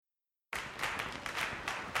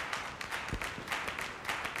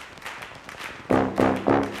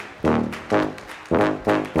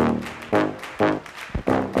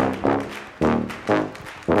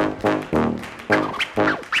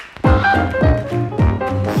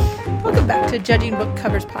to Judging Book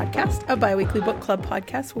Covers podcast, a bi-weekly book club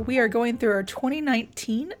podcast where we are going through our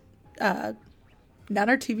 2019, not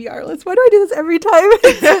our TBR list. Why do I do this every time?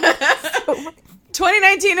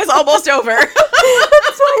 2019 is almost over. That's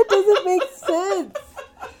why it doesn't make sense.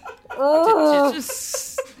 Did you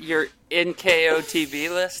just your NKOTB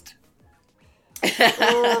list?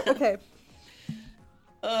 Okay.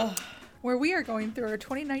 Where we are going through our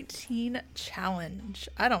 2019 challenge.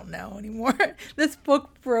 I don't know anymore. This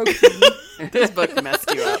book broke me. This book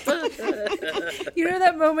messed you up. You know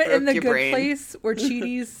that moment in The Broke your Good brain. Place where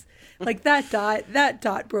Chidi like that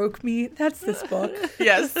dot broke me. That's this book.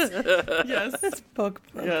 Yes. Yes. This book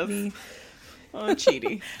broke Yes. me. Oh,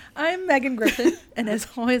 Chidi. I'm Megan Griffin, and as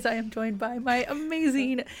always, I am joined by my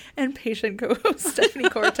amazing and patient co-host, Stephanie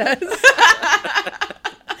Cortez.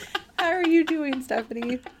 How are you doing,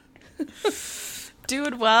 Stephanie?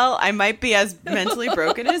 Doing well. I might be as mentally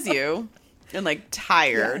broken as you and like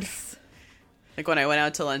tired. Yes. Like when I went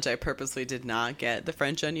out to lunch, I purposely did not get the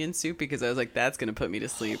French onion soup because I was like, that's going to put me to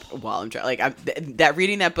sleep while I'm trying. Like that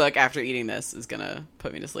reading that book after eating this is going to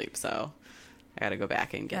put me to sleep. So I got to go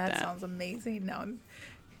back and get that. That sounds amazing. Now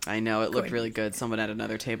I know, it looked really good. Someone at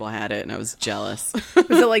another table had it and I was jealous. was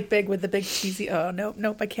it like big with the big cheesy? Oh,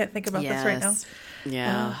 nope. I can't think about this right now.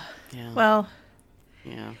 Yeah. Yeah. Well,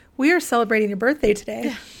 yeah. we are celebrating your birthday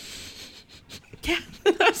today. Yeah.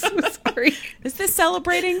 I'm so sorry. Is this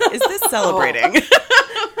celebrating? Is this celebrating?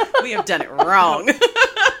 We have done it wrong.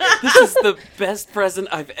 This is the best present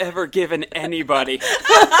I've ever given anybody.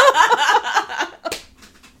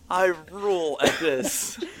 I rule at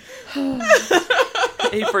this.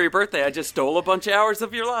 Hey, for your birthday, I just stole a bunch of hours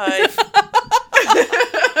of your life.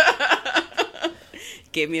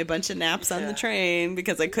 Gave me a bunch of naps on the train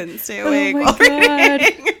because I couldn't stay Oh awake my while God.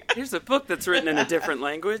 reading. Here's a book that's written in a different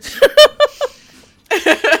language.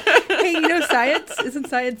 Hey, you know science? Isn't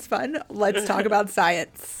science fun? Let's talk about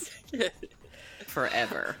science.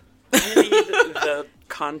 Forever. I need the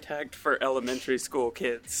contact for elementary school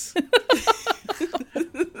kids.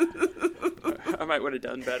 I might would have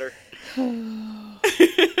done better.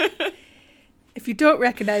 If you don't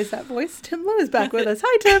recognize that voice, Tim Lowe is back with us.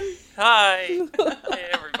 Hi, Tim. Hi. Hey,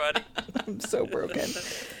 everybody. I'm so broken.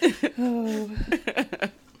 Oh.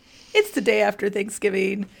 It's the day after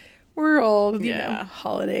Thanksgiving. We're all, you know, Yeah.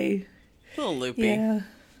 holiday. A little loopy. Yeah.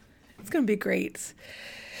 It's going to be great.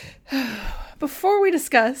 Before we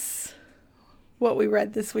discuss what we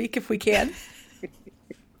read this week, if we can,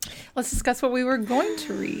 let's discuss what we were going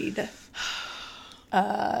to read.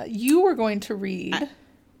 You were going to read...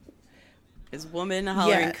 Is Woman,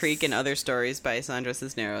 Hollering Yes. Creek, and Other Stories by Sandra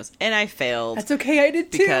Cisneros. And I failed That's okay, I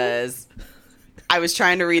did too. because I was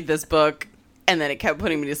trying to read this book and then it kept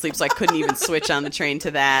putting me to sleep, so I couldn't even switch on the train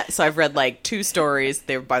to that. So I've read like 2 stories.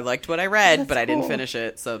 I liked what I read, That's but I didn't cool. finish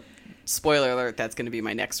it. So spoiler alert, that's going to be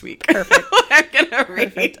my next week. Perfect. I'm going to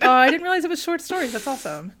read. Perfect. Oh, I didn't realize it was short stories. That's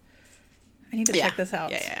awesome. I need to check this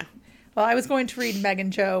out. Yeah. Well, I was going to read Meg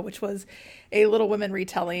and Joe, which was a Little Women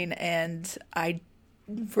retelling, and I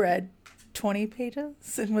read 20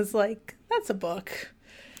 pages and was like, that's a book.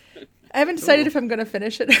 I haven't decided if I'm going to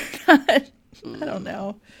finish it or not. I don't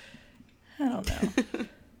know. I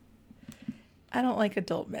don't like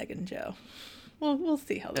adult Meg and Joe. Well, we'll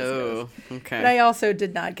see how this goes. Okay. But I also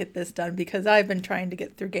did not get this done because I've been trying to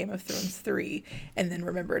get through Game of Thrones 3 and then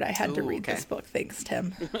remembered I had to read okay. this book. Thanks,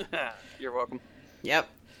 Tim. You're welcome. Yep.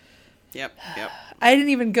 I didn't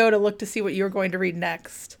even go to look to see what you were going to read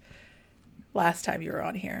next last time you were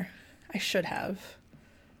on here. I should have.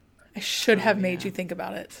 Made you think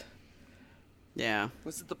about it. Yeah.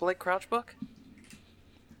 Was it the Blake Crouch book?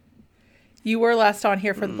 You were last on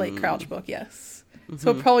here for the Blake Crouch book, yes.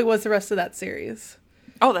 So it probably was the rest of that series.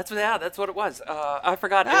 Oh, that's what it was. I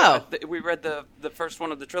forgot. Oh. We read the first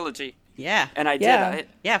one of the trilogy, Yeah. and I Yeah. did.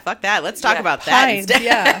 Yeah, fuck that. Let's talk Yeah. about that Pines, instead.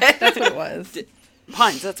 yeah, that's what it was.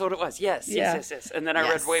 Pines, that's what it was. Yes. Yeah. And then I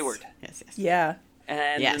read Wayward, Yes. Yeah.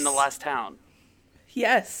 and Yes. then The Last Town.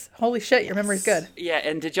 Yes. Holy shit, your memory's good. Yeah,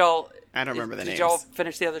 and did y'all? I don't remember the Did names. y'all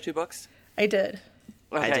finish the other 2 books? I did.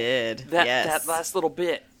 I did, That yes. that last little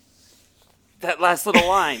bit, that last little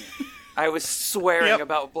line, I was swearing Yep.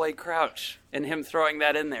 about Blake Crouch and him throwing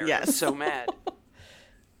that in there. I Yes. was so mad.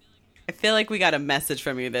 I feel like we got a message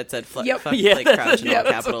from you that said Yep. fuck Yeah. Blake Crouch in all Yep.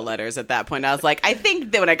 capital letters at that point. I was like, I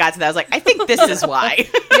think that when I got to that, I was like, I think this is why.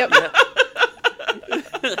 Yep.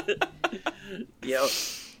 Yep.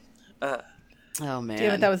 Oh, man.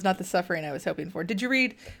 Damn it, that was not the suffering I was hoping for. Did you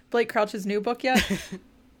read Blake Crouch's new book yet?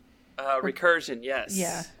 Recursion, yes.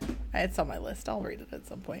 Yeah. It's on my list. I'll read it at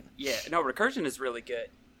some point. Yeah. No, Recursion is really good.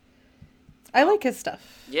 I like his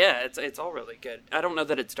stuff. Yeah, it's all really good. I don't know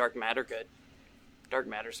that it's Dark Matter good. Dark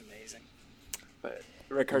Matter's amazing. but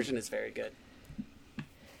Recursion is very good.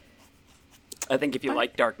 I think if you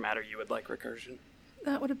like Dark Matter, you would like Recursion.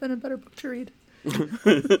 That would have been a better book to read.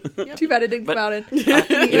 Too bad it didn't come out in.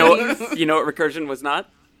 You know what Recursion was not?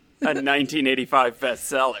 A 1985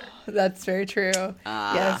 bestseller. That's very true.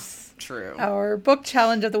 Yes. True. Our book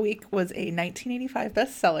challenge of the week was a 1985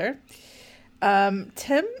 bestseller.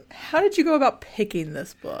 Tim, how did you go about picking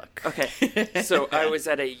this book? Okay, so I was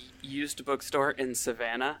at a used bookstore in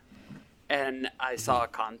Savannah, and I saw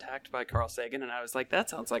Contact by Carl Sagan, and I was like, that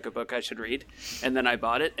sounds like a book I should read. And then I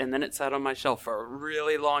bought it, and then it sat on my shelf for a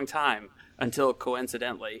really long time, until,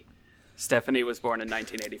 coincidentally, Stephanie was born in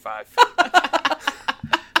 1985.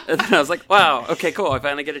 And then I was like, wow, okay, cool, I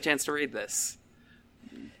finally get a chance to read this.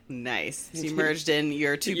 Nice. So you merged in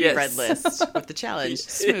your to be Yes. read list with the challenge.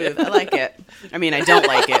 Smooth. I like it. I mean, I don't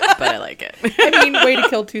like it, but I like it. I mean, way to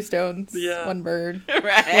kill two stones. Yeah. One bird.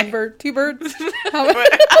 Right. One bird. Two birds. How many?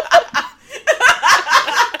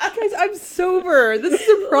 Guys, I'm sober. This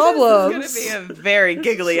is a problem. It's going to be a very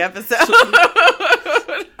giggly episode.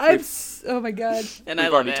 Oh my god. And We've I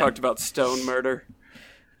love already it. talked about stone murder.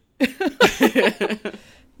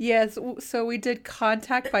 Yes, so we did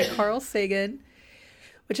Contact by Carl Sagan,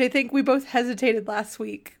 which I think we both hesitated last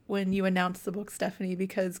week when you announced the book, Stephanie,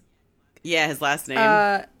 because Yeah, his last name.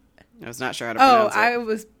 I was not sure how to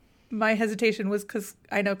pronounce it. My hesitation was because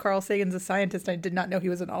I know Carl Sagan's a scientist. I did not know he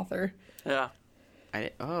was an author. Yeah.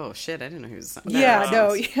 Oh, shit. I didn't know he was...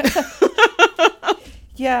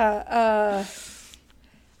 Yeah.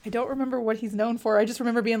 I don't remember what he's known for. I just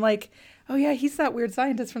remember being like, oh yeah, he's that weird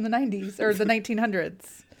scientist from the 90s or the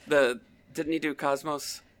 1900s. Didn't he do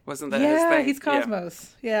Cosmos? Wasn't that his Yeah, thing? he's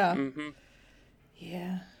Cosmos. Yeah. Mm-hmm.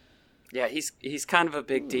 Yeah. Yeah, he's kind of a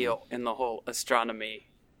big deal in the whole astronomy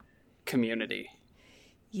community.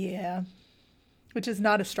 Yeah. Which is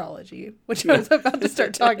not astrology, which I was about to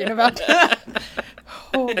start talking about.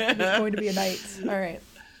 Oh, it's going to be a night. All right.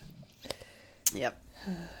 Yep.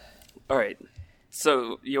 All right.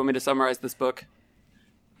 So, you want me to summarize this book?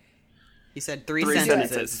 You said three Three sentences.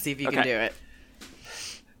 sentences. See if you Okay. can do it.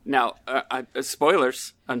 Now,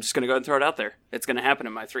 spoilers. I'm just going to go ahead and throw it out there. It's going to happen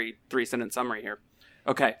in my three-sentence summary here.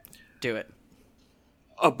 Okay. Do it.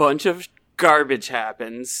 A bunch of garbage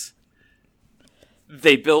happens.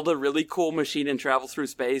 They build a really cool machine and travel through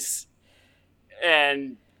space.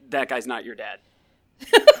 And that guy's not your dad.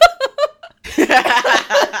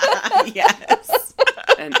 Yes.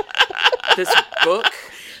 And this book,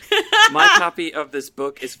 my copy of this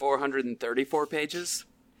book is 434 pages.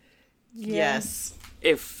 Yeah. Yes.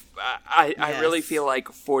 If I really Yes. feel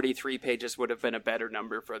like 43 pages would have been a better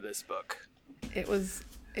number for this book. It was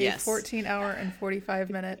a Yes. 14-hour and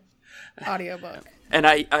 45-minute audiobook. And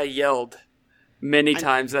I yelled many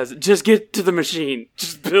times as, just get to the machine.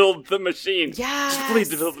 Just build the machine. Yes. Just please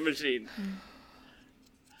build the machine.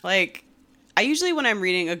 Like, I usually, when I'm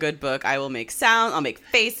reading a good book, I will make sound, I'll make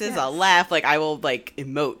faces, I'll laugh, like, I will, like,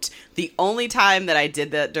 emote. The only time that I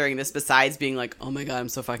did that during this, besides being like, oh my god, I'm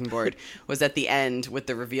so fucking bored, was at the end with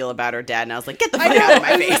the reveal about her dad, and I was like, get the fuck out of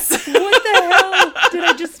my face. What the hell did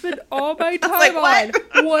I just spend all my time like,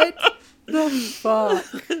 on? What the fuck?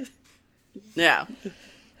 Yeah.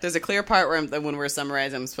 There's a clear part where when we're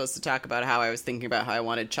summarizing, I'm supposed to talk about how I was thinking about how I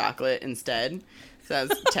wanted chocolate instead. So I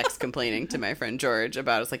was text complaining to my friend George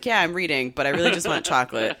about it. I was like, yeah, I'm reading, but I really just want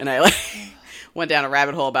chocolate. And I like went down a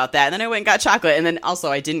rabbit hole about that. And then I went and got chocolate. And then also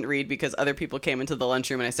I didn't read because other people came into the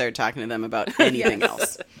lunchroom and I started talking to them about anything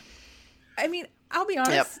else. I mean, I'll be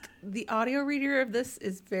honest. The audio reader of this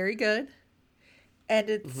is very good.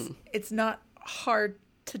 And it's not hard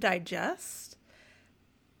to digest.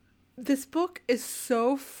 This book is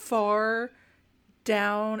so far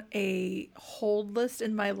down a hold list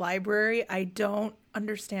in my library. I don't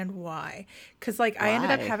understand why. Because I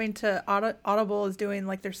ended up Why? having to Audible is doing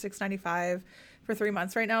like their $6.95 for 3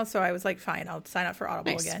 months right now. So I was like, fine, I'll sign up for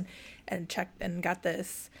Audible Nice. again and check and got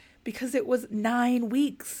this because it was 9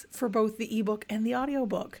 weeks for both the ebook and the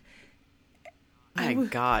audiobook. My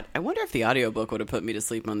God. I wonder if the audiobook would have put me to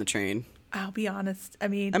sleep on the train. I'll be honest. I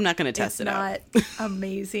mean, I'm not gonna test it out. It's not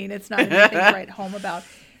amazing. It's not anything to write home about.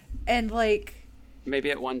 And like,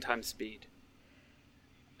 Maybe at one-time speed.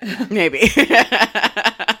 Maybe. yeah,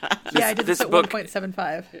 I did this this at book-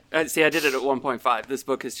 1.75. See, I did it at 1.5. This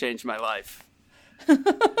book has changed my life.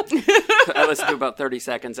 I listened to about 30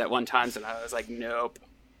 seconds at one time, and I was like, nope.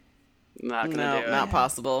 Not going to No, do it. not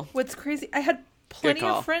possible. What's crazy, I had plenty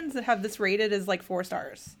call. of friends that have this rated as like 4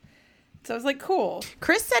 stars. So I was like, cool.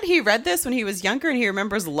 Chris said he read this when he was younger and he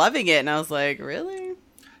remembers loving it. And I was like, really?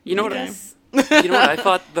 You know what Yes. you know what I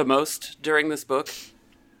thought the most during this book,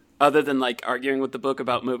 other than like arguing with the book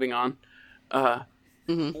about moving on,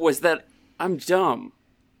 was that I'm dumb.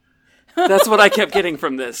 That's what I kept getting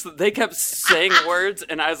from this. They kept saying words,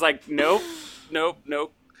 and I was like, nope. I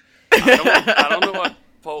don't know what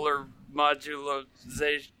polar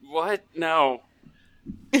modularization. What? No.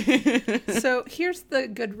 So here's the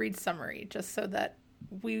Goodreads summary, just so that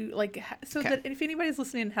we that if anybody's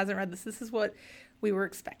listening and hasn't read this is what we were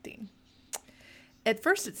expecting. At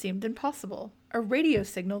first, it seemed impossible. A radio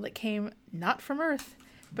signal that came not from Earth,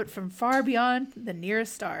 but from far beyond the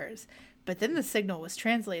nearest stars. But then the signal was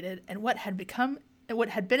translated, and what had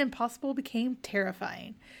been impossible became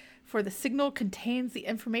terrifying. For the signal contains the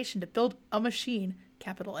information to build a machine,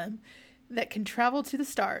 capital M, that can travel to the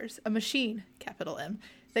stars. A machine, capital M,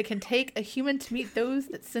 that can take a human to meet those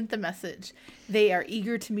that sent the message. They are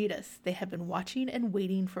eager to meet us. They have been watching and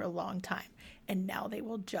waiting for a long time, and now they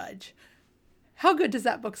will judge. How good does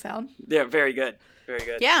that book sound? Yeah, very good. Very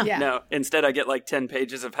good. Yeah. No, instead I get like 10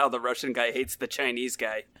 pages of how the Russian guy hates the Chinese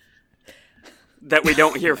guy that we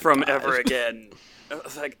don't hear from ever again. I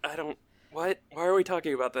was like, what? Why are we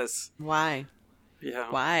talking about this? Why? Yeah.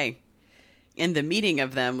 Why? And the meeting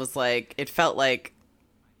of them was like, it felt like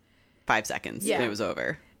 5 seconds and it was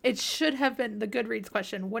over. It should have been the Goodreads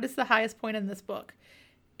question. What is the highest point in this book?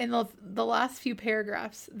 In the last few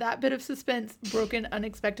paragraphs, that bit of suspense, broken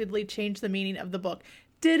unexpectedly, changed the meaning of the book.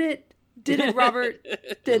 Did it? Did it, Robert?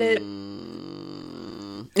 Did it?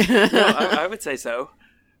 No, I would say so.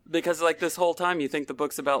 Because, like, this whole time you think the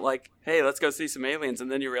book's about, like, hey, let's go see some aliens,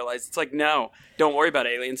 and then you realize it's like, no, don't worry about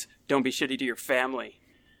aliens. Don't be shitty to your family.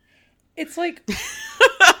 It's like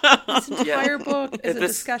this entire book is a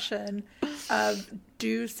discussion of,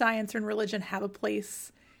 do science and religion have a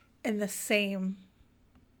place in the same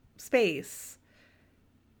space?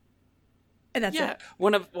 And that's it.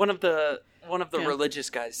 One of the religious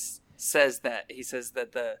guys says that. He says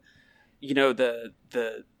that the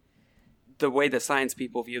way the science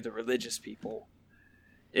people view the religious people,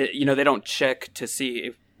 they don't check to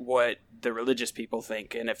see what the religious people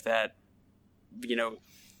think, and if that,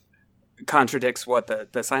 contradicts what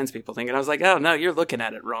the science people think. And I was like, oh, no, you're looking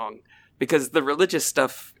at it wrong. Because the religious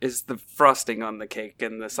stuff is the frosting on the cake,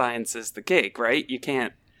 and the science is the cake, right? You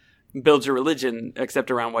can't build your religion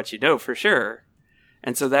except around what you know, for sure.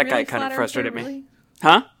 And so that guy kind of frustrated me. Really?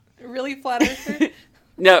 Huh? Really flat earther?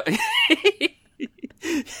 No.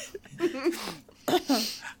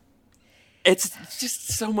 It's just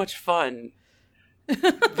so much fun.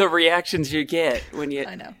 The reactions you get when you...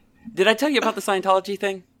 I know. Did I tell you about the Scientology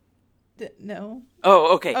thing? No.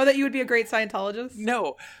 Oh, okay. Oh, that you would be a great Scientologist?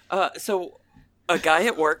 No. So a guy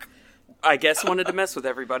at work, I guess, wanted to mess with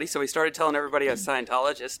everybody, so he started telling everybody I was a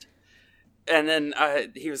Scientologist. And then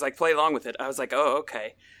he was like, play along with it. I was like, oh,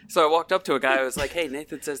 okay. So I walked up to a guy. I was like, hey,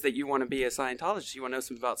 Nathan says that you want to be a Scientologist. You want to know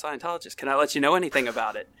something about Scientologists. Can I let you know anything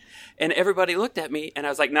about it? And everybody looked at me, and I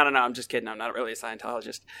was like, no, I'm just kidding. I'm not really a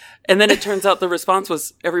Scientologist. And then it turns out the response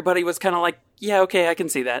was, everybody was kind of like, yeah, okay, I can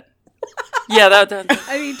see that. Yeah, that.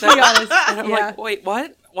 I mean, to be honest, and I'm like, wait,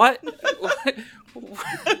 what?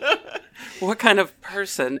 What kind of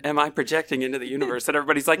person am I projecting into the universe that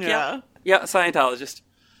everybody's like, yeah, Scientologist?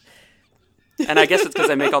 And I guess it's because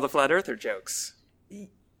I make all the flat earther jokes.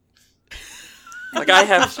 Like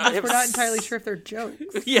we're not entirely sure if they're jokes.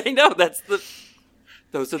 Yeah, I know.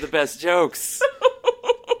 Those are the best jokes.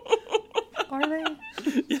 Are they?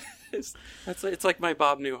 Yes. It's like my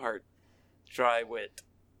Bob Newhart dry wit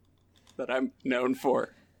that I'm known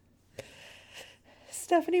for.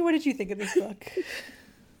 Stephanie, what did you think of this book?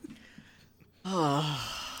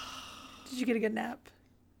 Did you get a good nap?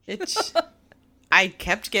 I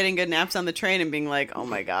kept getting good naps on the train and being like, oh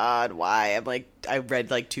my God, why? I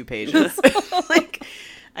read like 2 pages.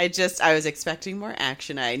 I was expecting more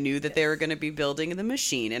action. I knew that they were going to be building the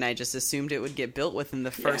machine, and I just assumed it would get built within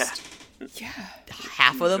the first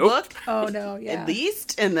half of the book. Oh no, yeah. At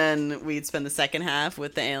least. And then we'd spend the second half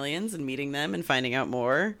with the aliens and meeting them and finding out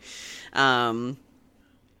more.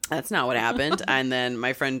 That's not what happened. And then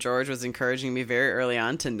my friend George was encouraging me very early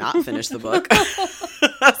on to not finish the book.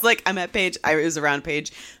 I was like, I was around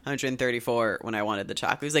page 134 when I wanted the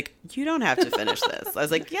chocolate. He was like, you don't have to finish this. I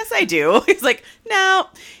was like, yes, I do. He's like, no.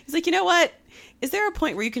 He's like, you know what? Is there a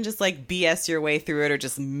point where you can just like BS your way through it or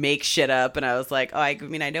just make shit up? And I was like, I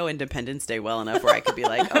know Independence Day well enough where I could be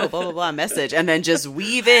like, oh, blah, blah, blah, message. And then just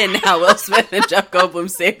weave in how Will Smith and Jeff Goldblum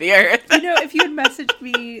save the earth. If you had messaged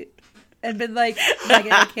me and been like,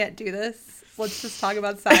 Megan, I can't do this. Let's just talk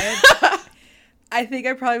about science. I think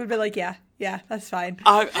I probably would have been like, yeah, that's fine.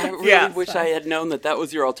 I really wish I had known that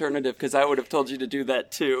was your alternative, because I would have told you to do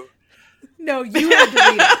that too. No, you had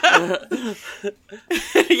to read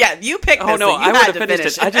it. Yeah, you picked this. Oh, no, I would have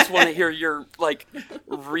finished it. I just want to hear your, like,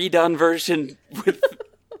 redone version with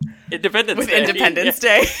Independence Day. Independence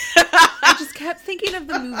Day. I just kept thinking of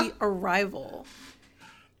the movie Arrival.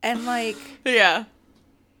 And, like... Yeah.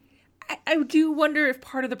 I do wonder if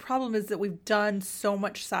part of the problem is that we've done so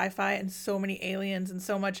much sci-fi and so many aliens and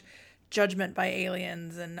so much judgment by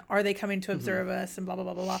aliens and are they coming to observe us and blah, blah,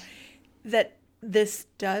 blah, blah, blah, that this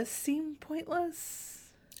does seem pointless.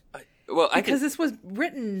 Because this was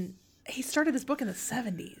written... He started this book in the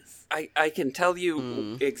 70s. I can tell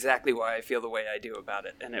you exactly why I feel the way I do about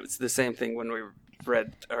it. And it was the same thing when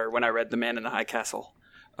when I read The Man in the High Castle.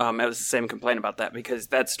 It was the same complaint about that because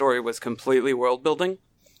that story was completely world building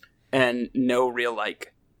and no real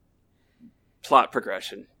plot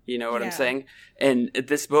progression. You know what I'm saying? And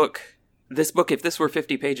this book, if this were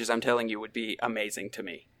 50 pages, I'm telling you, would be amazing to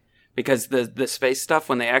me because the space stuff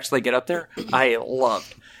when they actually get up there, I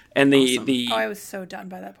loved. And I was so done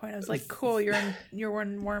by that point. I was like, cool, you're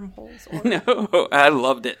in wormholes. Or... No, I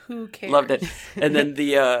loved it. Who cares? Loved it. And then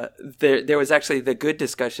there was actually the good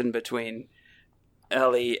discussion between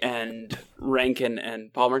Ellie and Rankin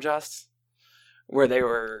and Palmerjost, where they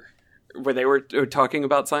were talking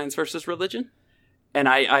about science versus religion, and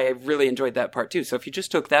I really enjoyed that part too. So if you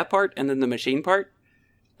just took that part and then the machine part,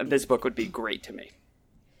 this book would be great to me.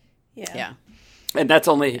 Yeah. And that's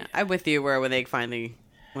only I'm with you. Where when they finally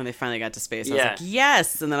got to space, I was like,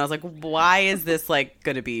 yes, and then I was like, why is this like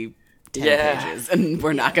going to be 10 pages and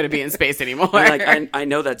we're not going to be in space anymore? I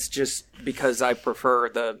know that's just because I prefer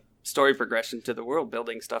the story progression to the world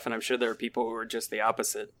building stuff, and I'm sure there are people who are just the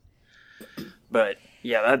opposite. But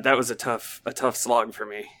yeah, that was a tough slog for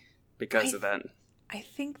me because of that. I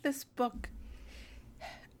think this book.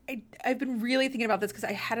 I've been really thinking about this because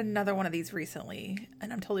I had another one of these recently,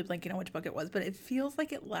 and I'm totally blanking on which book it was, but it feels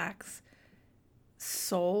like it lacks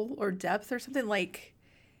soul or depth or something. Like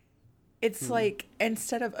it's like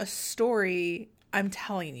instead of a story, I'm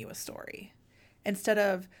telling you a story. Instead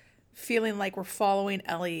of feeling like we're following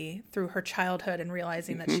Ellie through her childhood and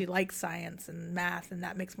realizing that she likes science and math and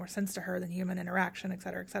that makes more sense to her than human interaction, et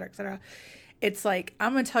cetera, et cetera, et cetera. It's like,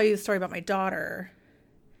 I'm going to tell you the story about my daughter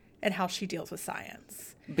and how she deals with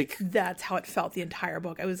science. That's how it felt the entire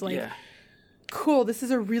book. I was like, cool, this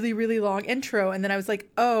is a really, really long intro. And then I was like,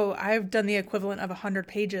 oh, I've done the equivalent of 100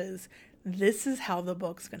 pages. This is how the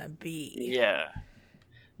book's going to be. Yeah.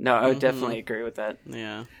 No, I would definitely agree with that.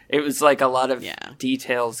 Yeah. It was like a lot of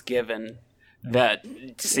details given that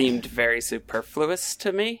seemed very superfluous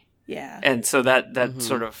to me. Yeah. And so that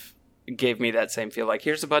sort of gave me that same feel like,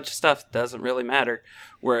 here's a bunch of stuff, doesn't really matter.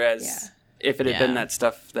 Whereas if it had been that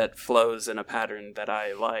stuff that flows in a pattern that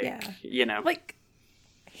I like, you know. Like,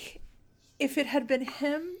 if it had been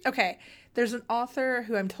him... Okay, there's an author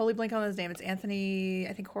who I'm totally blanking on his name. It's Anthony,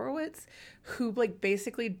 I think, Horowitz, who like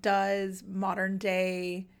basically does modern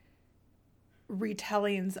day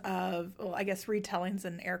retellings of, well, I guess retellings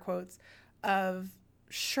in air quotes, of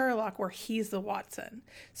Sherlock where he's the Watson.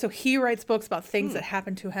 So he writes books about things that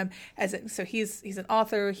happen to him. So he's an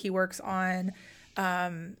author. He works on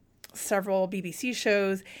several BBC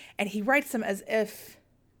shows, and he writes them as if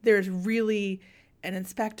there's really an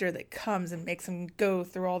inspector that comes and makes him go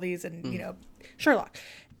through all these and, you know, Sherlock.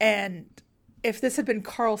 And if this had been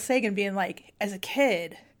Carl Sagan being like, as a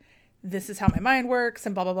kid, this is how my mind works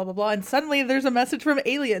and blah, blah, blah, blah, blah. And suddenly there's a message from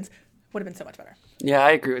aliens, would have been so much better. Yeah,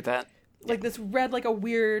 I agree with that. Like this read like a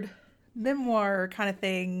weird memoir kind of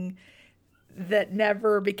thing that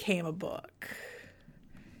never became a book.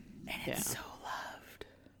 And it's so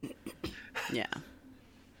loved. Yeah.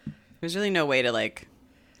 There's really no way to like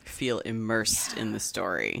feel immersed in the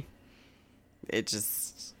story. It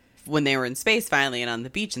just, when they were in space finally and on the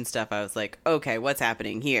beach and stuff, I was like, okay, what's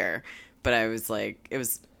happening here? But I was like,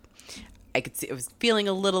 I could see it was feeling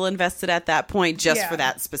a little invested at that point just for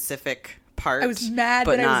that specific part. I was mad,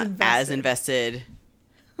 but that not I was invested. as invested.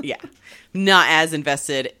 Yeah. Not as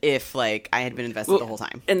invested if like I had been invested the whole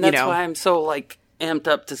time. And that's why I'm so like amped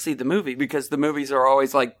up to see the movie, because the movies are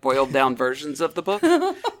always like boiled down versions of the book,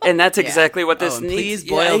 and that's exactly what this needs. Please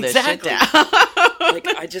boil this shit down. Like,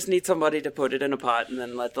 I just need somebody to put it in a pot and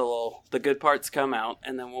then let the good parts come out,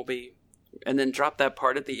 and then and then drop that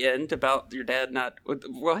part at the end about your dad not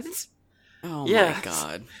what? Oh my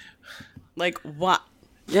god! Like what?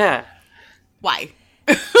 Yeah. Why?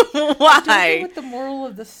 I don't know what the moral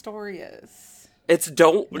of the story is. It's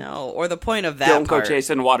or the point of that. Don't go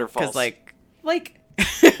chasing waterfalls. Because I don't,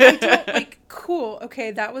 like, cool,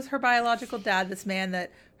 okay, that was her biological dad, this man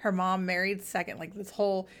that her mom married second, like, this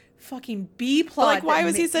whole fucking B plot. Like, why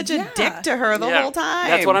was he such a dick to her the whole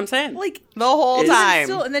time? That's what I'm saying. Like, the whole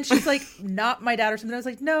time. And then she's like, not my dad or something. I was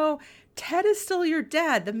like, no, Ted is still your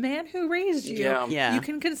dad, the man who raised you. Yeah. You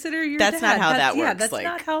can consider your dad. That's not how that works. Yeah, that's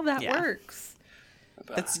not how that works.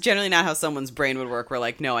 That's generally not how someone's brain would work. We're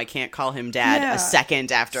like, no, I can't call him dad a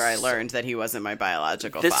second after I learned that he wasn't my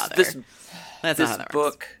biological father. That's not how that works.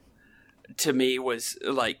 Book, to me, was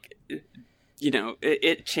like,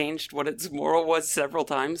 it changed what its moral was several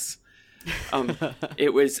times.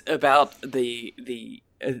 It was about the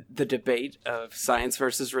debate of science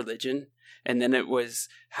versus religion. And then it was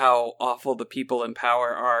how awful the people in power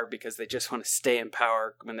are because they just want to stay in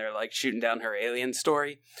power when they're like shooting down her alien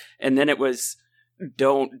story. And then it was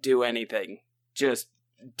don't do anything. Just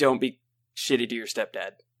don't be shitty to your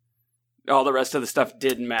stepdad. All the rest of the stuff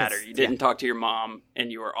didn't matter. You didn't talk to your mom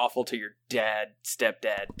and you were awful to your dad.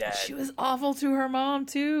 She was awful to her mom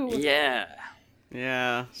too. Yeah.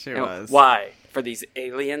 Yeah, she was. Why? For these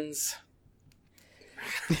aliens?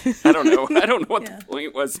 I don't know. I don't know what the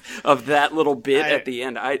point was of that little bit at the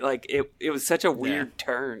end. It was such a weird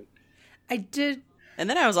turn. I did. And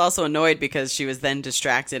then I was also annoyed because she was then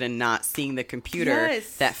distracted and not seeing the computer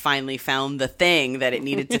that finally found the thing that it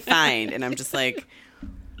needed to find. And I'm just like,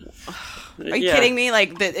 are you kidding me?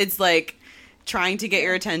 Like, it's like trying to get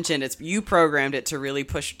your attention. It's you programmed it to really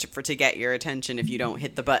push to get your attention if you don't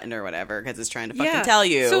hit the button or whatever because it's trying to fucking tell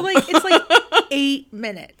you. So like it's like 8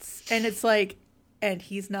 minutes and it's like, and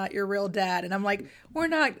he's not your real dad. And I'm like, we're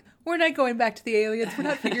not going back to the aliens. We're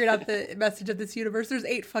not figuring out the message of this universe. There's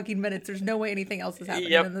 8 fucking minutes. There's no way anything else is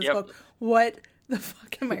happening in this book. What the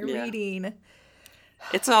fuck am I reading?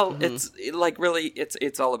 It's all, it's like really,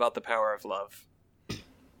 it's all about the power of love.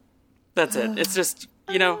 That's it. It's just,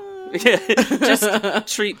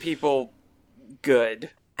 just treat people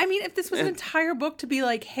good. I mean, if this was an entire book to be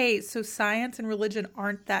like, hey, so science and religion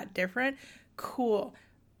aren't that different, cool.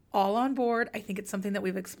 All on board. I think it's something that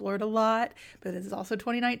we've explored a lot, but this is also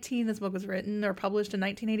 2019. This book was written or published in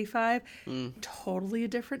 1985. Totally a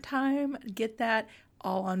different time. Get that.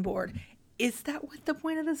 All on board. Is that what the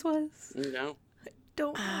point of this was? No.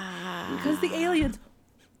 Don't know. Because the aliens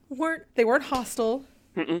weren't hostile.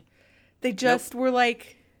 Mm-mm. They just were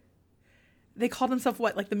like, they called themselves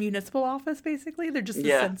what? Like the municipal office, basically? They're just the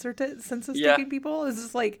census-taking people? It's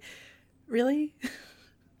just like, really?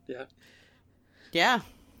 Yeah. Yeah.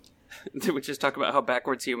 Did we just talk about how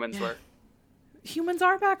backwards humans were? Humans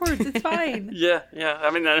are backwards. It's fine. Yeah. I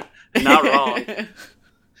mean, not wrong.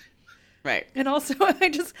 Right. And also, I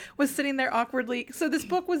just was sitting there awkwardly. So this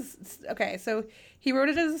book was, okay, so he wrote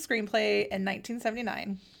it as a screenplay in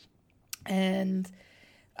 1979. And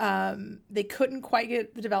they couldn't quite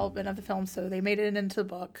get the development of the film, so they made it into the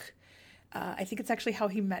book. I think it's actually how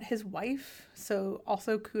he met his wife. So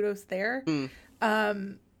also kudos there.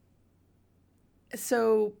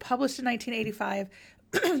 So published in 1985,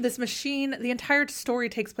 this machine, the entire story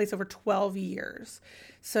takes place over 12 years.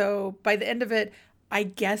 So by the end of it, I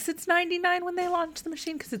guess it's 99 when they launched the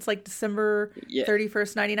machine because it's like December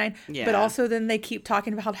 31st, 99. Yeah. But also then they keep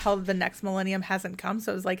talking about how the next millennium hasn't come.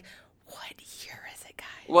 So it was like, what year is it, guys?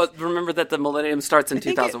 Well, remember that the millennium starts in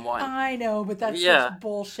 2001. I know, but that's just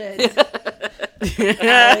bullshit.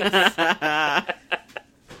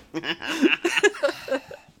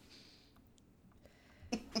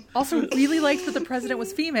 Also, really liked that the president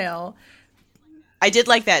was female. I did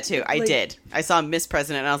like that too. I did. I saw Miss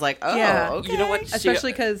President and I was like, oh, okay. You know what?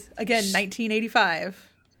 Especially because, again,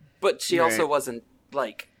 1985. But she also wasn't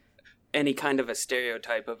like any kind of a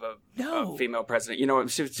stereotype of a female president. You know,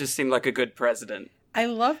 she just seemed like a good president. I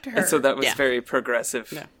loved her. And so that was very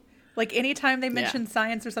progressive. Yeah. Like, anytime they mentioned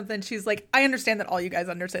science or something, she's like, I understand that all you guys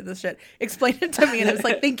understand this shit. Explain it to me. And I was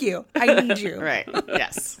like, thank you. I need you. Right.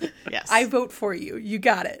 Yes. I vote for you. You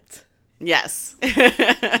got it. Yes.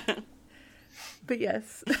 But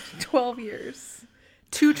yes, 12 years.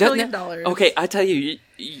 $2 trillion. Okay, I tell you,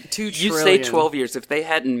 $2 you say 12 years. If they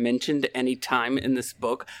hadn't mentioned any time in this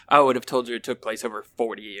book, I would have told you it took place over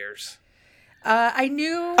 40 years. I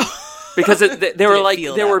knew... Because there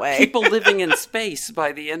were people living in space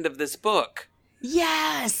by the end of this book.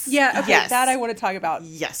 Yes. Yeah, okay, that I want to talk about.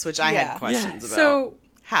 Yes, which I had questions about. So,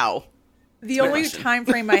 how? The only time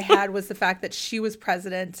frame I had was the fact that she was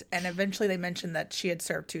president, and eventually they mentioned that she had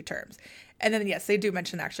served 2 terms. And then, yes, they do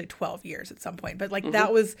mention actually 12 years at some point. But, like,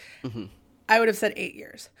 that was, I would have said 8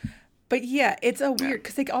 years. But, yeah, it's a weird,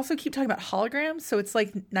 because they also keep talking about holograms. So it's like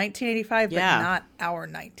 1985, but not our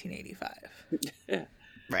 1985. Yeah.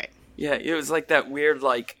 Right. Yeah, it was like that weird,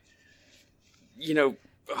 like,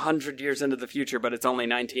 100 years into the future, but it's only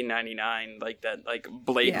 1999, like that, like,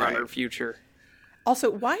 Blade Runner future. Also,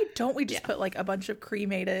 why don't we just put, like, a bunch of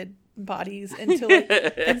cremated bodies into, like,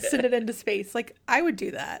 and send it into space? Like, I would do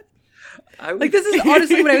that. Like, this is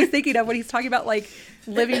honestly what I was thinking of when he's talking about, like,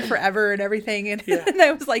 living forever and everything. And, and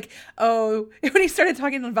I was like, oh, when he started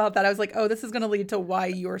talking about that, I was like, oh, this is going to lead to why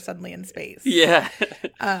you're suddenly in space. Yeah.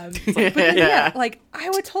 But then, yeah, like, I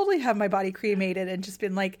would totally have my body cremated and just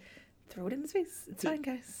been like, throw it in space. It's fine,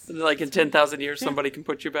 guys. Like, in 10,000 years, somebody can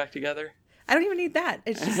put you back together. I don't even need that.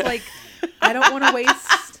 It's just like, I don't want to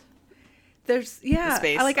waste. There's, The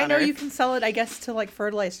space I know on you Earth. can sell it, I guess, to, like,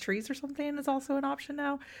 fertilize trees or something is also an option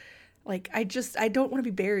now. Like, I don't want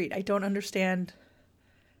to be buried. I don't understand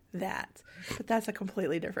that. But that's a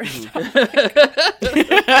completely different topic.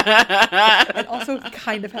 And also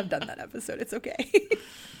kind of have done that episode. It's okay.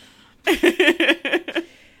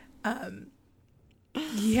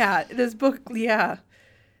 Yeah, this book,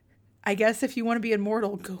 I guess if you want to be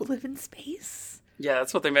immortal, go live in space. Yeah,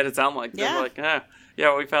 that's what they made it sound like. Yeah. They're like,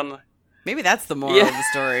 yeah, we found the... Maybe that's the moral of the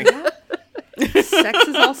story. Sex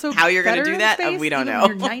is also How you're gonna better do in that, space, we don't even know.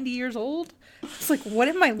 when you're 90 years old. It's like, what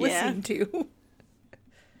am I listening to?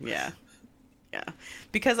 Yeah.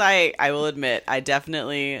 Because I will admit, I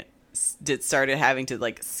definitely started having to,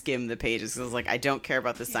 like, skim the pages. 'Cause I was like, I don't care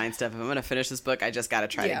about the science stuff. If I'm going to finish this book, I just got to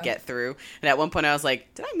try to get through. And at one point I was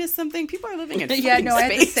like, did I miss something? People are living in fucking I had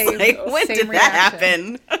the space. same When did reaction. that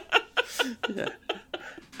happen?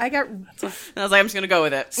 I got And I was like, I'm just going to go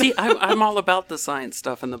with it. See, I'm all about the science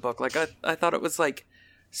stuff in the book. Like, I thought it was, like,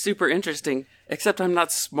 super interesting, except I'm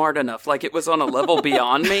not smart enough. Like, it was on a level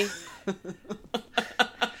beyond me.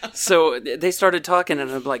 So they started talking, and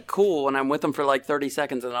I'm like, cool, and I'm with them for, like, 30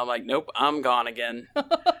 seconds, and I'm like, nope, I'm gone again.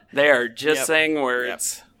 They are just saying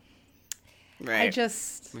words. Right. I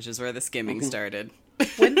Which is where the skimming started.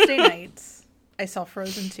 Wednesday nights, I saw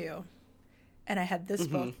Frozen 2, and I had this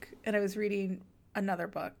book, and I was reading another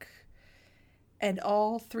book, and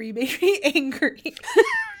all three made me angry.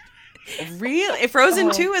 Really?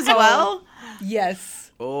 Frozen 2 as well? Yes.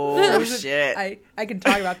 Oh, shit. I can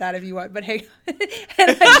talk about that if you want, but hang on.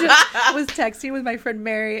 And I just was texting with my friend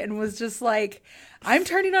Mary and was just like, I'm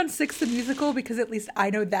turning on Six the Musical because at least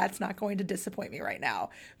I know that's not going to disappoint me right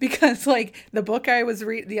now. Because, like, the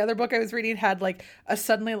other book I was reading had, like, a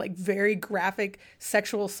suddenly, like, very graphic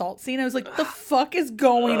sexual assault scene. I was like, the fuck is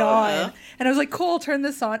going on? And I was like, cool, turn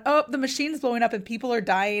this on. Oh, the machine's blowing up and people are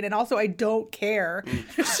dying. And also, I don't care.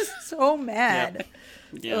 It's just so mad.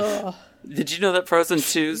 Yeah. Ugh. Did you know that Frozen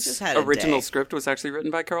just 2's had a original day. script was actually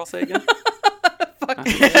written by Carl Sagan? I don't know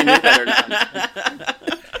if you knew that or not.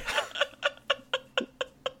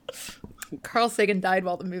 Carl Sagan died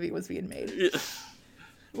while the movie was being made. Yeah.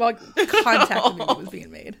 Well, Contact the movie was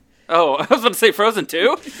being made. Oh, I was about to say Frozen 2?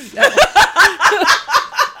 No.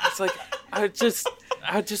 It's like, I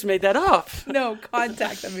just made that up. No,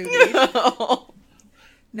 Contact the movie.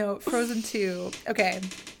 No, Frozen 2. Okay.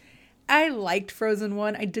 I liked Frozen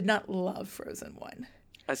 1. I did not love Frozen 1.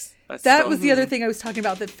 That was the other thing I was talking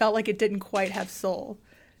about that felt like it didn't quite have soul.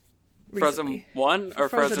 Recently. Frozen 1 or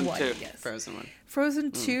Frozen 1, 2? yes. Frozen 1.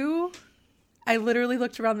 Frozen 2, I literally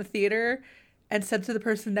looked around the theater and said to the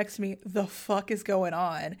person next to me, the fuck is going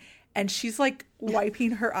on? And she's like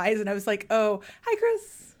wiping her eyes and I was like, oh, hi,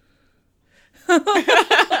 Chris.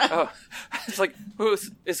 Oh, it's like,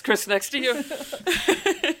 is Chris next to you?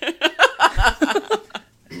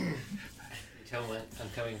 Tell him I'm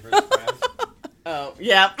coming for a surprise. Oh,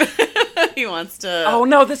 yeah. He wants to... Oh,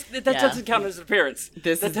 no, that doesn't count as an appearance.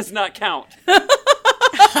 That does not count.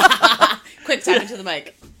 Quick, talk into the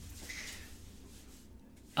mic.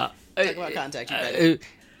 Talk about Contact, you read it.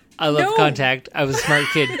 I love Contact. I was a smart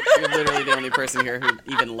kid. You're literally the only person here who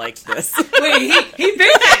even liked this. Wait, he picked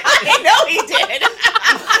it! I know he did!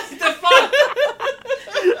 The fuck?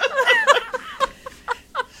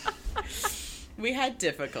 We had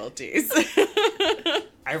difficulties.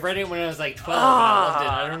 I read it when I was like 12 and I loved it.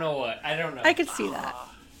 I don't know what. I don't know. I could see that.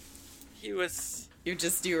 He was... You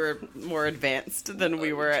were more advanced than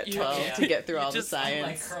we were at 12 to get through all the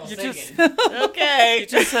science. Like Carl You Sagan. Okay. You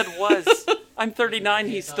just said was. I'm 39,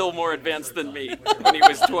 he's still more advanced than me when he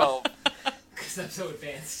was 12. Because I'm so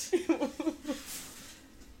advanced.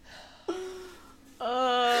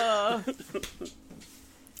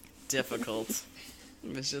 Difficult.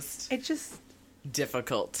 It was just It just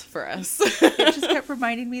difficult for us. kept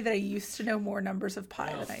reminding me that I used to know more numbers of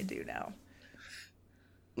pi than I do now.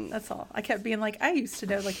 That's all. I kept being like, I used to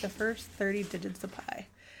know like the first 30 digits of pi.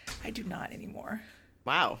 I do not anymore.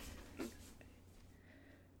 Wow.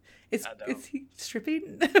 Is he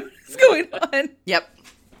stripping? What's going on? Yep.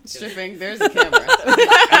 Stripping. There's a camera.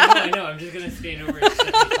 I know. I'm just going to stand over and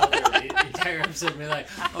sit the entire episode and be like,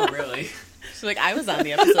 oh, really? She's like, I was on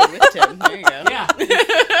the episode with Tim. There you go. Yeah.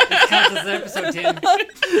 This counts as an episode, Tim. What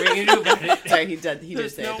are you going to do about it? Sorry, he did say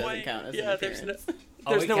There's it no doesn't way. count as Yeah, an there's appearance.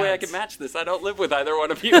 There's it no way I counts. can match this. I don't live with either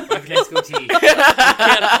one of you. I have a nice goatee.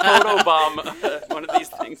 Can't photobomb one of these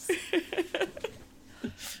things.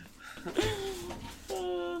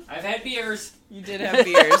 I've had beers. You did have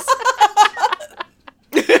beers.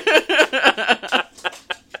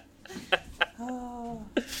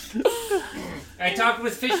 I talked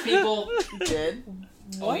with fish people. You did?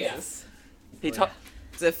 Oh, yes. He talked.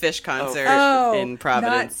 It's a fish concert Oh, in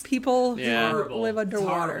Providence. not people who Yeah. Horrible. live It's horrible.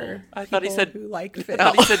 underwater. I thought he People said- who like fish. I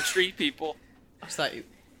thought he said tree people. I just thought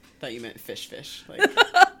you meant fish. Like,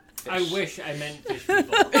 I wish I meant fish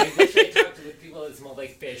people. I wish I talked with people that smelled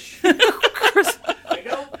like fish. Chris, I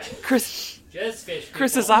know. Chris, Just fish people.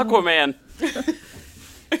 Chris is Aquaman.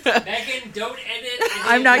 Megan, don't edit.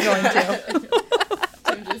 I'm not going to.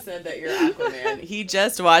 Tim just said that you're Aquaman. He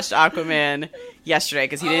just watched Aquaman yesterday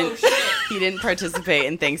because Oh, shit. he didn't participate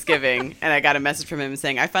in Thanksgiving, and I got a message from him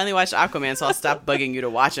saying, "I finally watched Aquaman, so I'll stop bugging you to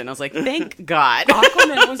watch it." And I was like, "Thank God."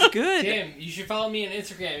 Aquaman was good. Tim, you should follow me on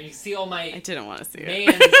Instagram. You can see all I my didn't want to see it.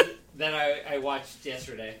 mans that I watched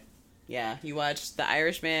yesterday. Yeah, you watched The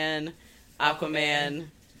Irishman, Aquaman,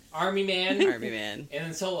 Army Man, Army Man, and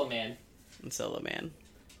then Solo Man. and Solo Man.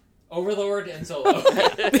 Overlord and Solo.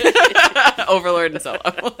 Overlord and Solo.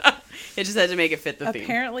 It just had to make it fit the theme.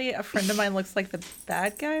 Apparently, a friend of mine looks like the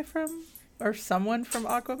bad guy from, or someone from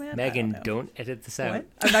Aquaman. I don't know. edit this What?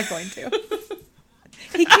 I'm not going to.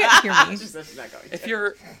 He can't hear me. She said she's not going to. If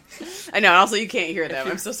you're, I know, and also you can't hear them.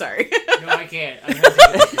 I'm so sorry. No, I can't. I'm gonna take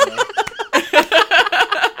a picture, though.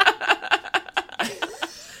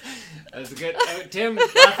 That's good. Tim,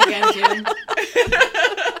 laugh again, Tim.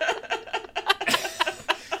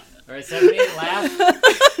 All right, 7-8, laugh.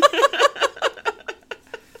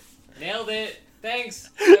 Nailed it. Thanks.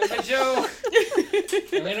 That was my show.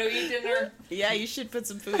 I'm gonna eat dinner. Yeah, you should put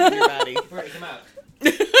some food in your body. Where come out?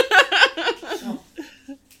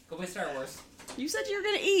 Go play Star Wars. You said you were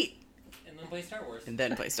going to eat. And then play Star Wars. And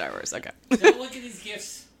then play Star Wars. Okay. Don't look at these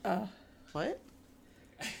gifts. What?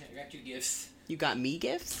 I got you gifts. You got me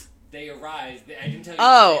gifts? They arrived. I didn't tell you.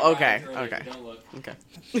 Oh, they arrived okay, earlier. okay. Don't look. Okay.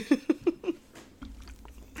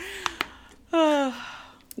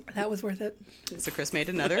 That was worth it. So Chris made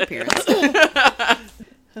another appearance.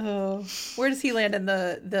 Oh, where does he land in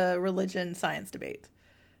the religion science debate?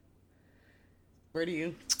 Where do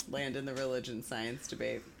you land in the religion science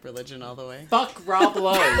debate? Religion all the way? Fuck Rob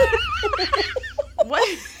Lowe.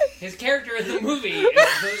 What? His character in the movie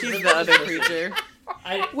is He's the other creature.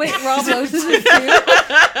 Wait, Rob Lowe's is it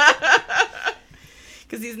too?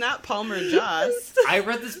 Because he's not Palmer Joss. I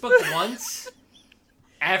read this book once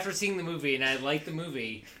after seeing the movie, and I liked the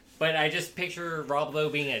movie, but I just picture Rob Lowe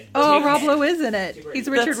being a Oh, dickhead. Rob Lowe is in it. He's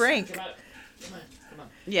Richard That's- Rank. Come on.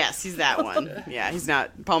 Yes, he's that one. Yeah, he's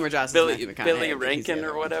not Palmer Joss. Billy is Matthew McConaughey, Billy but he's the Rankin other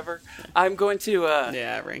or one. whatever. I'm going to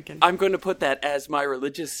Yeah, Rankin. I'm going to put that as my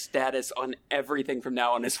religious status on everything from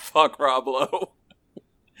now on is fuck Rob Lowe.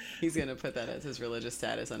 He's gonna put that as his religious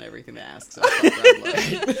status on everything that asks about Rob Lowe.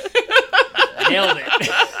 Nailed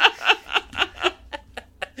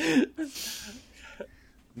it.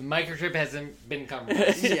 The microchip hasn't been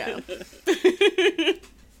compromised. Yeah.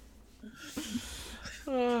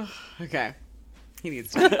 Okay. He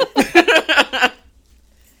needs to.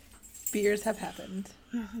 Beers have happened.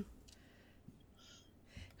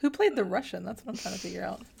 Who played the Russian? That's what I'm trying to figure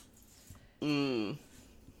out. Mm.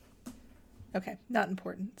 Okay, not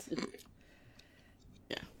important.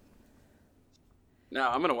 Yeah. No,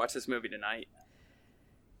 I'm going to watch this movie tonight.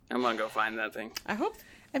 I'm going to go find that thing. I hope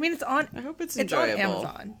I mean, it's on. it's It's on enjoyable.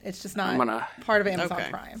 Amazon. It's just not I'm gonna- part of Amazon Okay.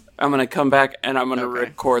 Prime. I'm going to come back and I'm going to Okay.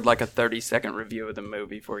 record like a 30-second review of the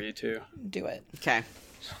movie for you too. Do it. Okay.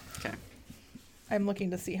 Okay. I'm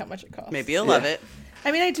looking to see how much it costs. Maybe you'll love Yeah. it.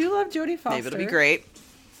 I mean, I do love Jodie Foster. Maybe it'll be great.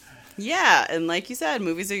 Yeah, and like you said,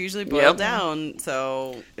 movies are usually boiled Yep. down,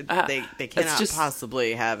 so they it's cannot just-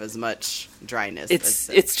 possibly have as much dryness. as It's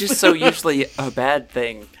this. it's just so usually a bad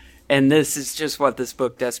thing. And this is just what this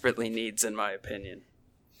book desperately needs, in my opinion.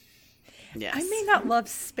 Yes. I may not love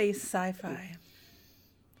space sci-fi.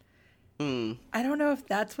 Mm. I don't know if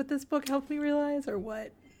that's what this book helped me realize or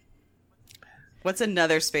what. What's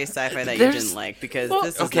another space sci-fi that you There's- didn't like? Because Well,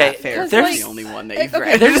 this is okay, not fair. because, If like- the only one that you've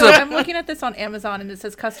Okay, read. There's so a- I'm looking at this on Amazon and it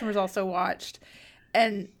says customers also watched.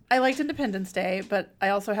 And I liked Independence Day, but I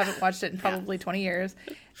also haven't watched it in probably 20 years.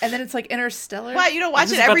 And then it's like Interstellar. Why you don't watch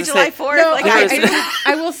was it about every to July say- 4th? No, like okay, I I, do didn't-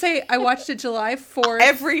 I will say I watched it July 4th.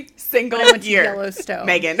 every single I went to year. Yellowstone.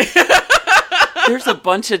 Megan. There's a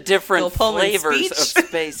bunch of different Bill Pullman's flavors speech. of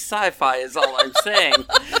space sci-fi is all I'm saying.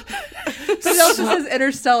 But it also says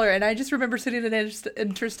Interstellar, and I just remember sitting in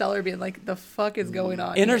Interstellar being like, the fuck is going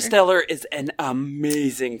on here? Interstellar is an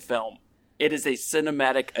amazing film. It is a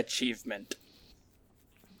cinematic achievement.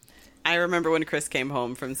 I remember when Chris came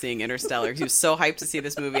home from seeing Interstellar. He was so hyped to see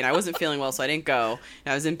this movie, and I wasn't feeling well, so I didn't go.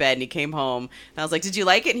 And I was in bed, and he came home, and I was like, "Did you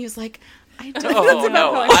like it?" And he was like, "I don't." Oh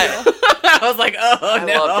no! I was like, "Oh I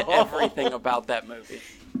no!" loved everything about that movie.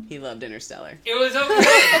 He loved Interstellar. It was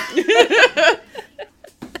okay.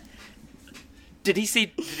 Did he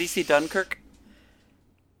see Dunkirk?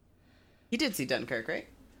 He did see Dunkirk, right?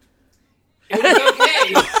 It was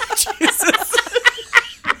okay. Jesus.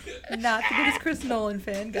 Not the biggest Chris Nolan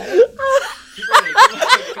fan, got it.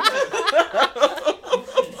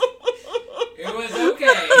 It was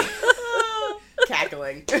okay.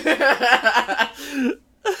 Cackling.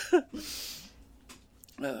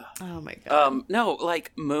 Oh my god. No,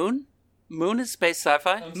 like Moon. Moon is space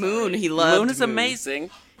sci-fi. Moon. He loved Moon is amazing.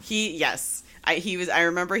 I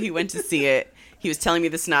remember he went to see it. He was telling me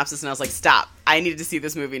the synopsis, and I was like, "Stop! I needed to see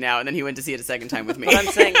this movie now." And then he went to see it a second time with me. But I'm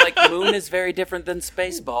saying, like, Moon is very different than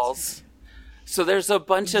Spaceballs. So there's a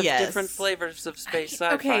bunch of Yes. different flavors of space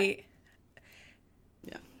sci-fi. Okay,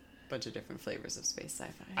 Yeah, bunch of different flavors of space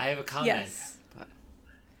sci-fi. I have a comment. yes.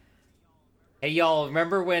 Hey, y'all,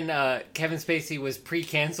 remember when Kevin Spacey was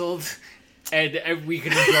pre-canceled and we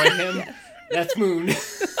could enjoy him? Yes. That's Moon.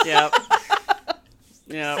 Yep.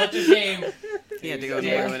 Yep. Such a shame. He had to go and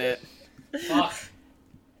Yeah. ruin it. Fuck.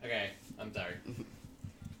 Okay, I'm sorry.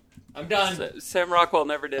 I'm done. Sam Rockwell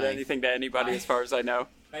never did Bye. anything to anybody, Bye. as far as I know.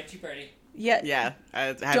 Bye, Tea Party. Yeah, Yeah, I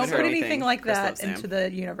haven't don't heard put anything like Chris that loves Sam. into the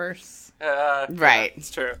universe. Right. It's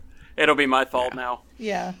true. It'll be my fault now.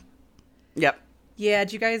 Yeah. Yep. Yeah,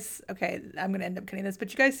 did you guys... Okay, I'm going to end up cutting this, but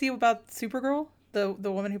did you guys see about Supergirl? The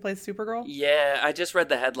woman who plays Supergirl? Yeah, I just read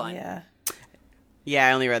the headline. Yeah. Yeah,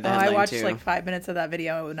 I only read the Oh, headline I watched too. like 5 minutes of that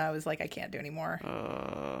video, and I was like, I can't do anymore.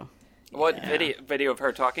 What Yeah. video of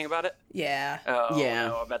her talking about it? Yeah. Oh, Yeah.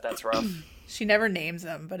 no, I bet that's rough. She never names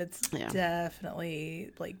him, but it's Yeah.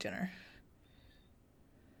 definitely Blake Jenner.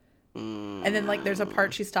 Mm. And then, like, there's a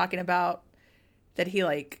part she's talking about that he,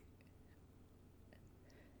 like,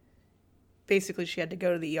 basically she had to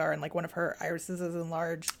go to the ER and, like, one of her irises is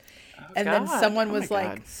enlarged. And then God. someone Oh was my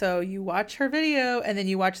like, God. so you watch her video, and then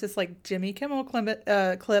you watch this, like, Jimmy Kimmel clip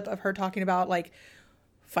of her talking about, like,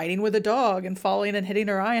 fighting with a dog and falling and hitting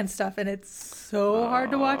her eye and stuff, and it's so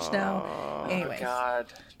hard to watch now. Anyways, God.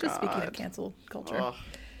 just speaking of cancel culture. Oh.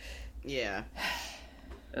 Yeah.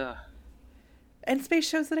 Ugh. And space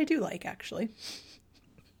shows that I do like, actually.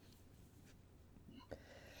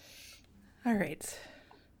 All right.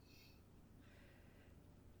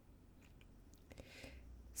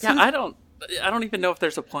 So, Yeah, I don't even know if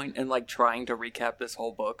there's a point in, like, trying to recap this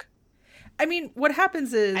whole book. I mean, what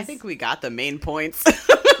happens is I think we got the main points.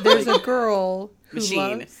 there's a girl who Machine,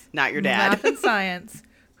 loves not your dad. math and science,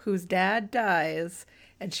 whose dad dies,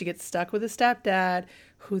 and she gets stuck with a stepdad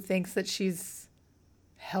who thinks that she's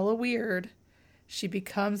hella weird. She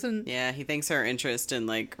becomes an Yeah, he thinks her interest in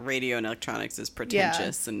like radio and electronics is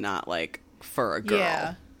pretentious and not like for a girl.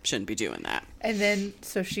 Yeah. Shouldn't be doing that. And then,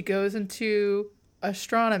 so she goes into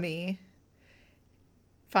astronomy,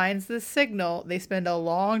 finds this signal. They spend a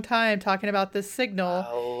long time talking about this signal.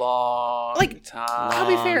 A long Like, time. I'll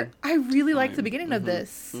be fair, I really like the beginning of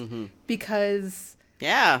this because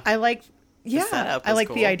Yeah. I like, setup I was like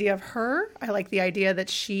cool. the idea of her. I like the idea that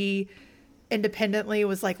she independently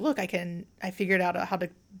was like, look, I figured out how to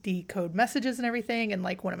decode messages and everything. And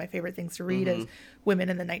like one of my favorite things to read is women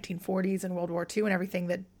in the 1940s and World War II and everything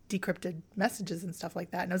that decrypted messages and stuff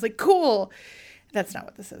like that. And I was like, cool. That's not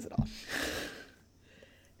what this is at all.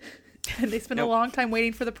 And they spend a long time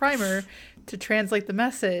waiting for the primer to translate the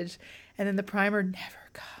message. And then the primer never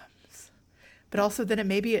comes. But also then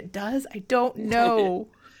maybe it does. I don't know.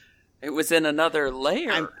 It was in another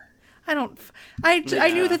layer. I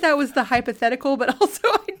knew that was the hypothetical, but also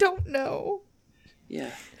I don't know.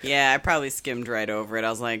 Yeah. Yeah, I probably skimmed right over it. I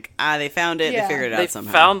was like, they found it. Yeah. They figured it They out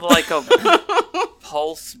somehow. found like a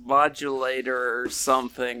pulse modulator or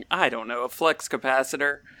something. I don't know, a flux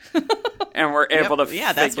capacitor. And we're able to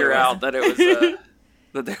Yeah, that's figure what it was. out that it was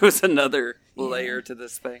that there was another layer to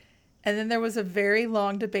this thing. And then there was a very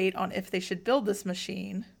long debate on if they should build this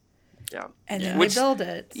machine. Yeah. And then Which- they build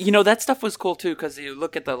it. You know, that stuff was cool too, because you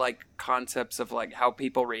look at the like concepts of like how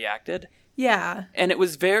people reacted, Yeah. and it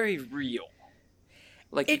was very real.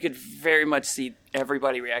 Like you It- could very much see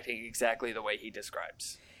everybody reacting exactly the way he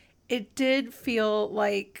describes. It did feel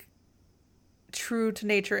like true to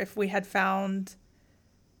nature if we had found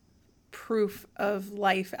proof of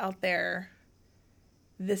life out there.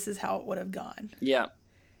 This is how it would have gone. Yeah.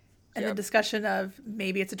 And Yeah. the discussion of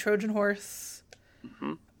maybe it's a Trojan horse.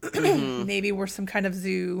 Maybe we're some kind of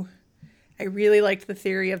zoo. I really liked the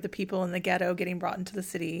theory of the people in the ghetto getting brought into the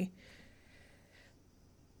city.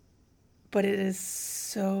 but it is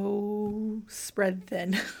so spread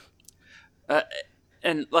thin.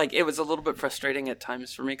 And like it was a little bit frustrating at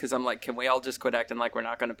times for me because I'm like, can we all just quit acting like we're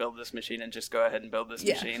not going to build this machine and just go ahead and build this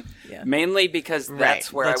machine? Yeah. Mainly because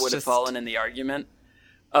that's where I Let's would have just- fallen in the argument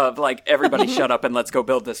of like, everybody shut up and let's go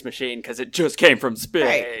build this machine because it just came from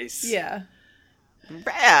space. Yeah.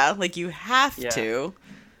 Yeah, like you have Yeah. to.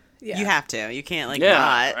 Yeah. You have to. You can't like Yeah,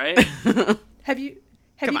 not. right? Have you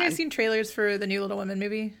Come guys on. seen trailers for the new Little Women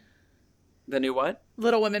movie? The new what?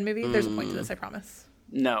 Little Women movie? There's a point to this, I promise.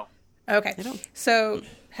 No. Okay. don't- So,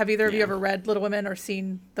 have either of you Yeah. ever read Little Women or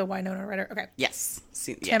seen the Winona Ryder? Okay. Yes.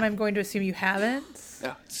 See, yeah. Tim, I'm going to assume you haven't.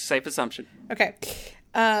 Oh, safe assumption. Okay.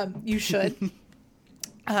 You should.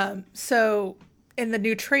 So in the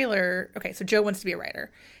new trailer, okay, so Jo wants to be a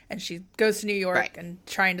writer and she goes to New York Right. and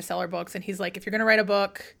trying to sell her books. And he's like, if you're going to write a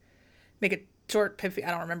book, make it short, pithy,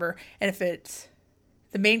 I don't remember. And if it's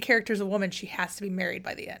the main character is a woman, she has to be married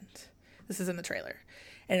by the end. This is in the trailer.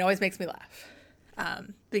 And it always makes me laugh.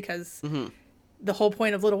 Because the whole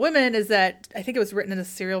point of Little Women is that I think it was written in a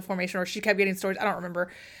serial formation or she kept getting stories. I don't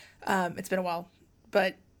remember. It's been a while,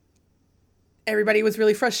 but everybody was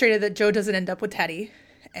really frustrated that Jo doesn't end up with Teddy,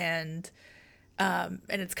 and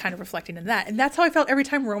it's kind of reflecting in that. And that's how I felt every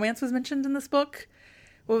time romance was mentioned in this book.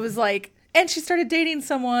 It was like, and she started dating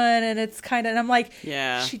someone, and it's kind of, and I'm like,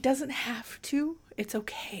 Yeah. she doesn't have to. It's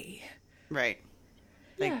okay. Right.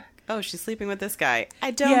 Like, Yeah. oh, she's sleeping with this guy.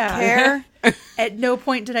 I don't Yeah. care. At no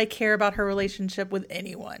point did I care about her relationship with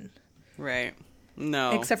anyone, Right.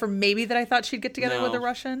 No. except for maybe that I thought she'd get together with No. a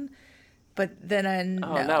Russian. But then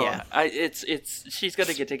Oh no, Yeah. it's she's going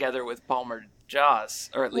to get together with Palmer Joss,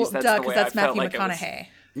 or at least that's the way that's I felt Matthew like it was. McConaughey.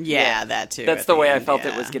 yeah, that too. That's at the way I end, felt it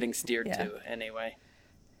yeah. was getting steered Yeah. to. Anyway,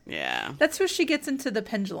 Yeah. That's who she gets into the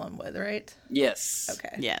pendulum with, right? yes.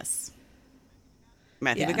 Okay. Yes.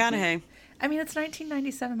 Matthew Yeah. McConaughey. I mean, it's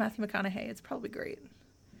 1997 Matthew McConaughey. It's probably great.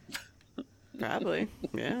 Probably.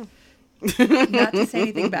 Yeah. Not to say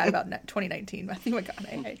anything bad about 2019 Matthew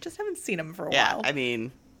McConaughey. I just haven't seen him for a Yeah. while. I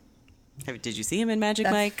mean, did you see him in Magic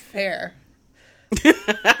That's Mike? fair.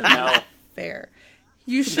 No. Fair.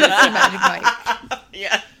 You should see Magic Mike.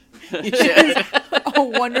 Yeah. You should. A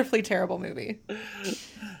wonderfully terrible movie.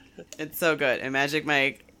 It's so good. And Magic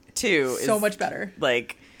Mike 2 is So much better.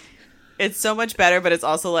 like, it's so much better, but it's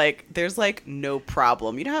also like, there's like no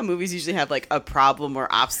problem. You know how movies usually have like a problem or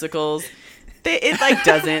obstacles? It like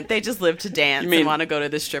doesn't. They just live to dance mean- and want to go to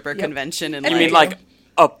the stripper convention and You like, mean like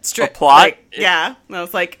a strip plot? like, yeah. And I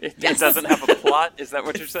was like, It yes. doesn't have a plot. Is that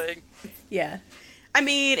what you're saying? Yeah. I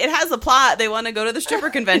mean, it has a plot. They want to go to the stripper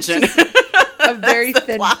convention. A very That's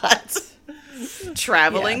the thin plot.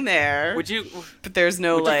 Traveling Yeah. there. Would you? But there's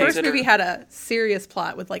no Would you like. First consider- movie had a serious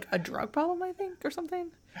plot with like a drug problem, I think, or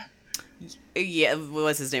something. Yeah,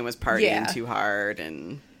 what's his name was partying Yeah. too hard,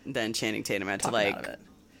 and then Channing Tatum had to Talking like. out of it.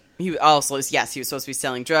 He also, yes, he was supposed to be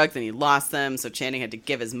selling drugs, and he lost them, so Channing had to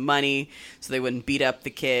give his money so they wouldn't beat up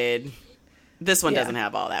the kid. This one Yeah. doesn't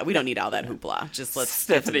have all that. We don't need all that hoopla. Just let's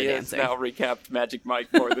get to Stephanie the has dancing. now recapped Magic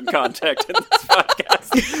Mike more than Contact in this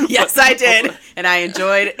podcast. Yes, I did, and I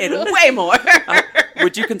enjoyed it way more.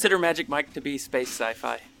 Would you consider Magic Mike to be space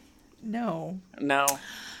sci-fi? No. No.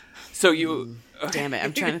 So you Damn it,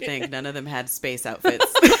 I'm trying to think. None of them had space outfits.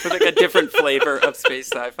 for like a different flavor of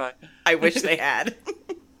space sci-fi. I wish they had.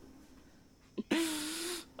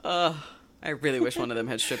 I really wish one of them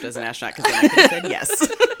had stripped as an astronaut because then I could have said yes.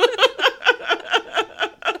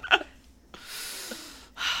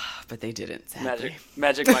 But they didn't, sadly.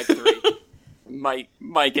 Magic Mike 3. Mike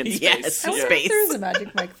in space. Yes. I wonder Space. if there's a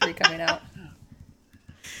Magic Mike 3 coming out.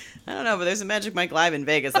 I don't know, but there's a Magic Mike Live in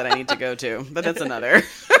Vegas that I need to go to. But that's another.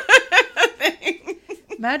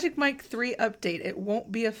 Magic Mike 3 update. It won't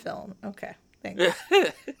be a film. Okay. Thanks.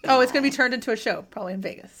 Oh, it's going to be turned into a show, probably in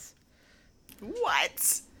Vegas.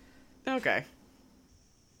 What? Okay.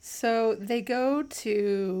 So they go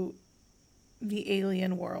to the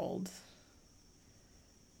alien world.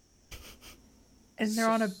 And they're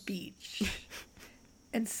on a beach.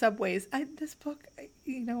 And subways. This book,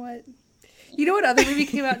 you know what? You know what other movie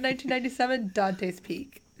came out in 1997? Dante's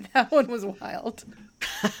Peak. That one was wild.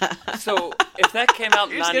 So if that came out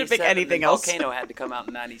in You're just gonna 97, pick anything then else. Volcano had to come out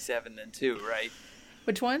in 97 then too, right?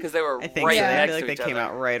 Which one? Because they were I think right so. I next feel like to they each came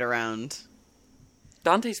other. out right around.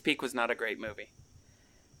 Dante's Peak was not a great movie.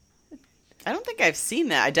 I don't think I've seen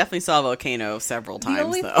that. I definitely saw Volcano several times,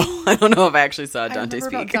 only though. thing I don't know if I actually saw I Dante's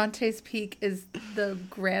remember about Peak. Dante's Peak is the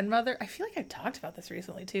grandmother. I feel like I've talked about this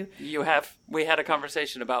recently, too. We had a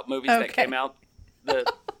conversation about movies that Okay. came out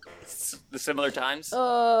the similar times.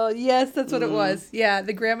 Oh, yes, that's what it was. Yeah,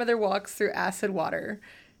 the grandmother walks through acid water.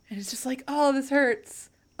 And it's just like, oh, this hurts.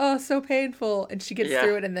 oh, so painful. And she gets Yeah.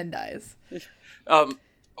 through it and then dies. What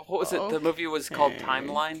was it? The movie was called Okay.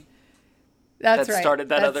 Timeline. That's That right. started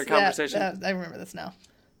that other conversation? I remember this now.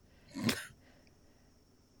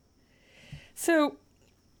 So,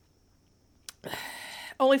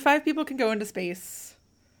 only 5 people can go into space.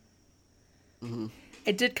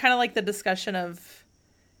 I did kind of like the discussion of,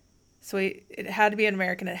 so it had to be an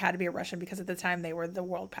American, it had to be a Russian, because at the time they were the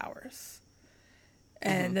world powers.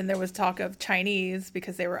 And then there was talk of Chinese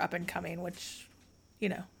because they were up and coming, which, you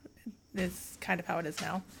know, is kind of how it is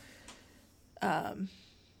now.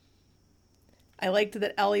 I liked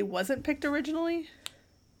that Ellie wasn't picked originally,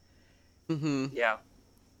 Yeah.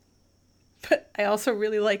 but I also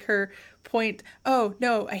really like her point. Oh,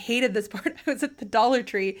 no, I hated this part. I was at the Dollar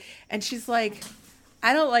Tree, and she's like,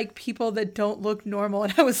 I don't like people that don't look normal.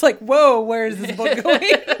 And I was like, whoa, where is this book going?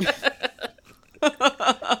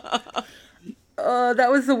 That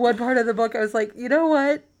was the one part of the book I was like, you know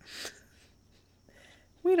what?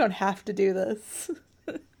 We don't have to do this.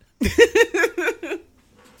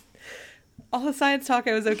 All the science talk,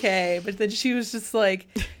 I was okay. But then she was just like,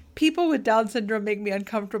 people with Down syndrome make me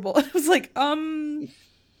uncomfortable. And I was like,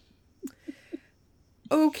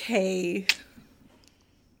 okay.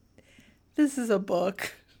 This is a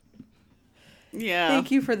book. Yeah.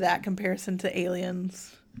 Thank you for that comparison to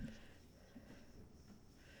Aliens.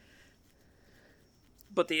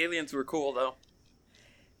 But the aliens were cool, though.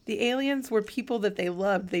 The aliens were people that they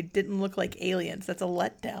loved. They didn't look like aliens. That's a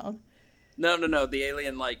letdown. No. The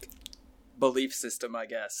alien, like, belief system, I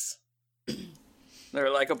guess. There were,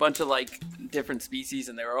 like, a bunch of, like, different species,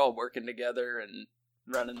 and they were all working together and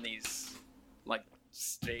running these, like,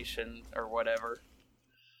 station or whatever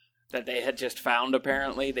that they had just found,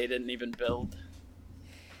 apparently. They didn't even build.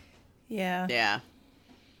 Yeah. Yeah.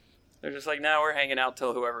 They're just like, now we're hanging out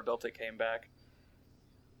till whoever built it came back.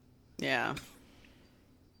 Yeah.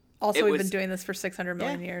 Also, It we've was- been doing this for 600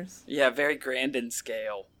 million years. Yeah, very grand in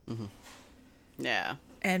scale. Yeah.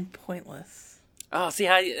 And pointless. Oh, see,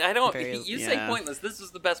 I don't... Very- you say yeah. pointless. This was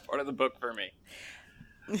the best part of the book for me.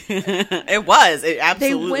 It was. It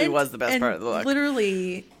absolutely was the best and part of the book.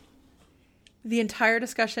 Literally, the entire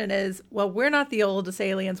discussion is, well, we're not the oldest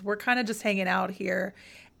aliens. We're kind of just hanging out here.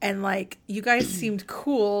 And, like, you guys seemed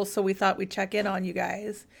cool, so we thought we'd check in on you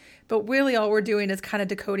guys. But really all we're doing is kind of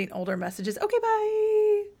decoding older messages. Okay,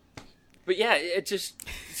 bye. But yeah, it just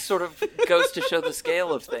sort of goes to show the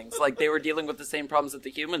scale of things. Like, they were dealing with the same problems that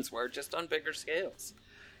the humans were, just on bigger scales.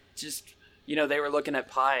 Just, you know, they were looking at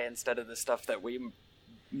pie instead of the stuff that we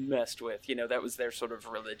messed with. You know, that was their sort of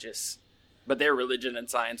religious... But their religion and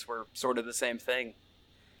science were sort of the same thing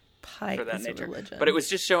Pie for that is nature. a religion. But it was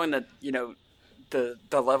just showing that, you know, the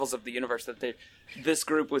levels of the universe, that this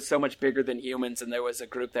group was so much bigger than humans, and there was a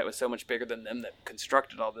group that was so much bigger than them that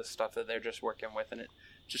constructed all this stuff that they're just working with, and it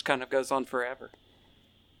just kind of goes on forever.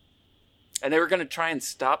 And they were going to try and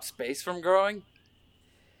stop space from growing.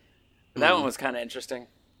 That one was kind of interesting.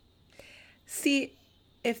 See,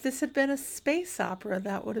 if this had been a space opera,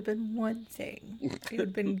 that would have been one thing. It would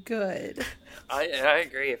have been good. I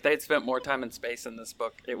agree. If they'd spent more time in space in this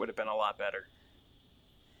book, it would have been a lot better.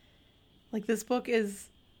 Like, this book is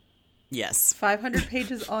Yes. 500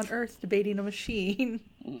 pages on Earth debating a machine.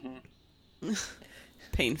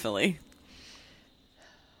 Painfully.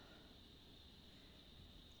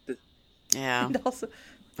 Yeah. And also,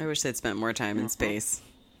 I wish they'd spent more time in space.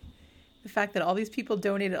 the fact that all these people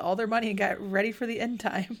donated all their money and got ready for the end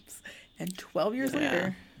times. And 12 years Yeah.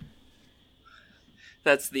 later.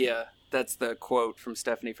 That's the quote from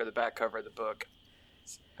Stephanie for the back cover of the book.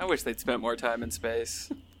 I wish they'd spent more time in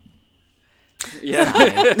space. Yeah.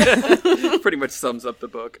 Pretty much sums up the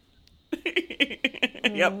book.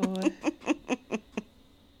 Yep. Oh,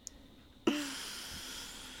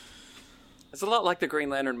 It's a lot like the Green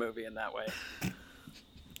Lantern movie in that way.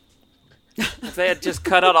 If they had just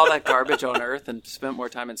cut out all that garbage on Earth and spent more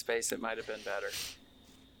time in space, it might have been better.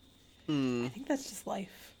 I think that's just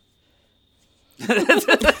life. Spend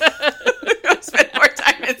more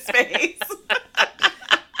time in space.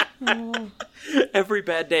 Every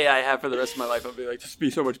bad day I have for the rest of my life, I'll be like, this would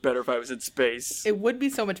be so much better if I was in space. It would be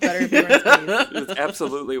so much better if you were in space. It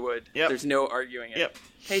absolutely would. Yep. There's no arguing it. Yep.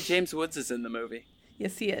 Hey, James Woods is in the movie.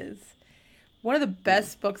 Yes, he is. One of the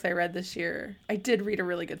best books I read this year. I did read a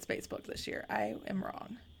really good space book this year. I am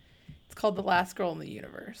wrong. It's called The Last Girl in the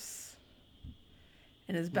Universe.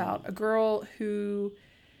 And it's about a girl who...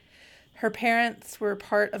 Her parents were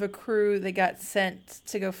part of a crew that got sent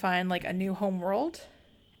to go find, like, a new home world.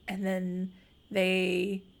 And then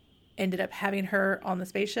they ended up having her on the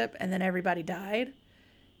spaceship, and then everybody died.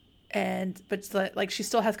 But, like, she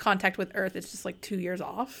still has contact with Earth. It's just, like, 2 years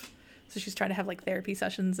off. So she's trying to have like therapy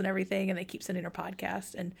sessions and everything, and they keep sending her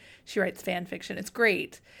podcast, and she writes fan fiction. It's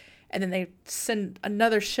great. And then they send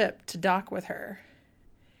another ship to dock with her,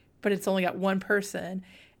 but it's only got one person.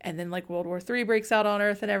 And then like World War III breaks out on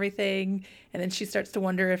Earth and everything. And then she starts to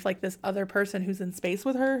wonder if like this other person who's in space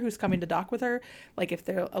with her, who's coming to dock with her, like if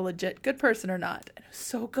they're a legit good person or not. And it was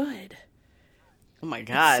so good. Oh my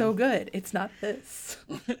God. It's so good. It's not this.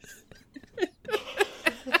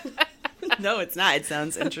 No, it's not. It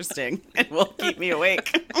sounds interesting and will keep me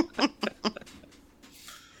awake.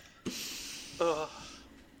 Ugh.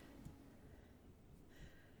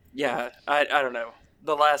 Yeah, I don't know.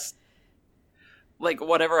 The last, like,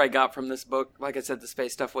 whatever I got from this book, like I said, the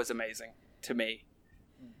space stuff was amazing to me.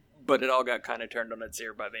 But it all got kind of turned on its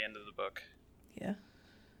ear by the end of the book. Yeah.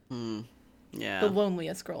 Yeah. The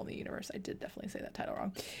loneliest girl in the universe. I did definitely say that title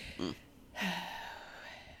wrong.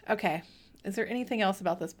 Okay. Is there anything else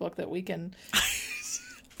about this book that we can...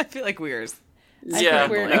 I feel like we're Yeah,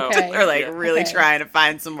 we're- no. okay. or like Yeah. really Okay. trying to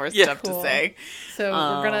find some more Yeah. stuff Cool. to say. So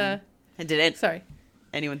we're gonna... And did Sorry.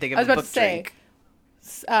 anyone think I of was a about book to say... drink?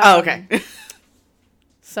 Oh, okay.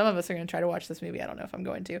 Some of us are going to try to watch this movie. I don't know if I'm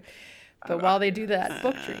going to. But while they do that,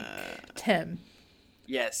 book drink. Tim.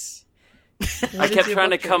 Yes. what I is kept your trying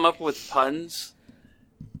to book come drink? up with puns,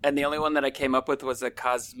 and the only one that I came up with was a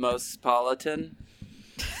Cosmopolitan.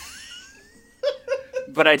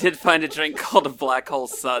 But I did find a drink called a Black Hole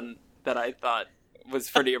Sun that I thought was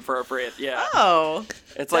pretty appropriate. Yeah. Oh,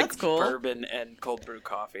 It's like that's cool. bourbon and cold brew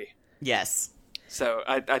coffee. yes. So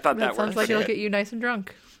I thought That that sounds worked. like it'll get you nice and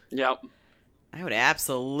drunk. Yep. I would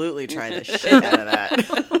absolutely try the shit out of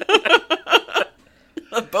that.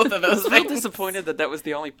 Both of I was those a little things. disappointed that was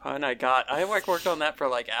the only pun I got. I worked on that for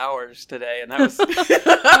like hours today, and that was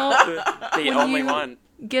Well, the when only you one.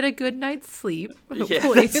 get a good night's sleep. Yeah,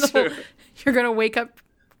 Hopefully, that's true. you're going to wake up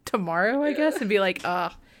tomorrow, I guess, and be like,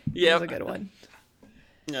 that Yep. was a good one.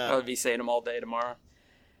 I would be saying them all day tomorrow.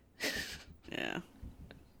 Yeah.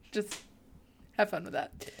 Just have fun with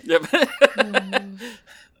that. Yep.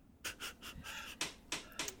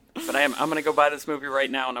 But I'm going to go buy this movie right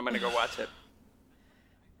now, and I'm going to go watch it.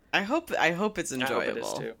 I hope it's I hope enjoyable. it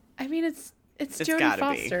is too. I mean, it's It's Jodie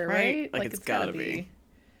gotta be, Foster, right? right? Like, it's gotta be.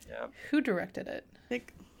 Yeah. Who directed it? I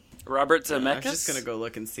think Robert I Zemeckis? was just gonna go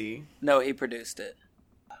look and see. No, he produced it.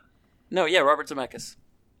 No, yeah, Robert Zemeckis.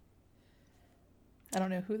 I don't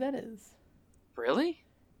know who that is. Really?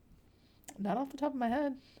 Not off the top of my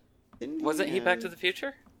head. Wasn't he Back to the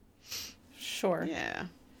Future? Sure. Yeah.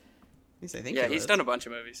 At least I think. Yeah, he he's was. done a bunch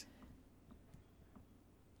of movies.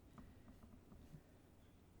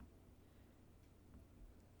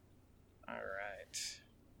 All right.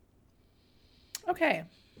 Okay.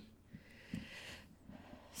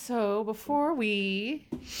 So before we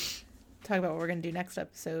talk about what we're going to do next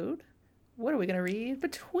episode, what are we going to read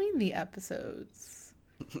between the episodes?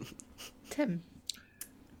 Tim.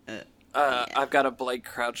 I've got a Blake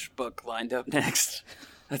Crouch book lined up next.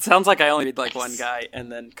 It sounds like I only read like one guy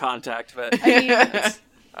and then Contact, but I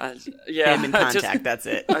mean, yeah, Him in I Contact. just- That's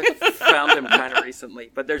it. I found him kind of recently,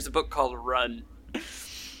 but there's a book called Run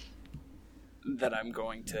that I'm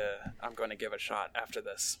going to give a shot after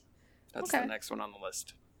this. That's Okay. the next one on the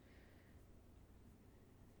list.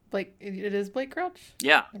 Blake, it is Blake Crouch?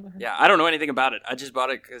 Yeah, Never heard. yeah. I don't know anything about it. I just bought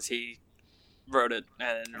it because he wrote it,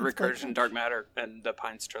 and Blake Recursion, Crouch. Dark Matter, and the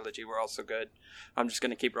Pines trilogy were also good. I'm just going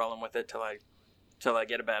to keep rolling with it till I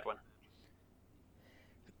get a bad one.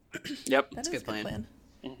 Yep. That is a good plan.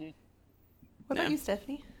 Mm-hmm. What about Yeah. you,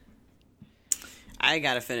 Stephanie? I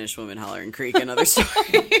gotta finish Women Hollering Creek, another story.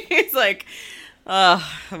 It's like, I'm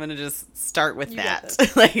gonna just start with You got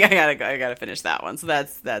that. Like, I gotta finish that one. So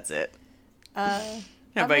that's it. How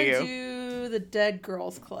How about you? do the Dead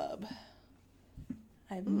Girls Club.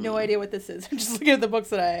 I have no idea what this is. I'm just looking at the books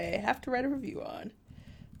that I have to write a review on.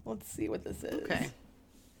 Let's see what this is. Okay.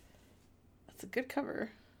 That's a good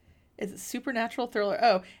cover. Is it supernatural thriller?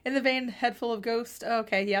 Oh, in the vein Head Full of Ghosts. Oh,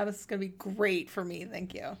 okay, yeah, this is going to be great for me.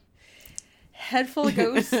 Thank you. Head Full of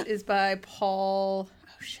Ghosts is by Paul... Oh,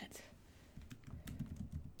 shit.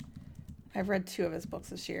 I've read 2 of his books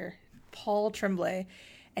this year. Paul Tremblay.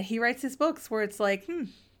 And he writes his books where it's like,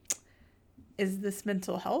 is this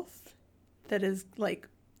mental health that is like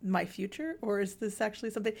my future, or is this actually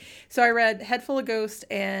something? So I read Head Full of Ghosts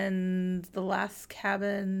and The Last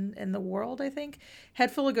Cabin in the World, I think. Head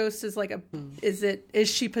Full of Ghosts is like is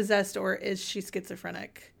she possessed or is she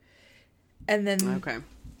schizophrenic? And then Okay.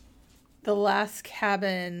 The Last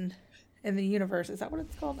Cabin in the Universe, is that what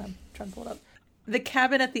it's called? I'm trying to pull it up. The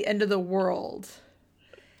Cabin at the End of the World,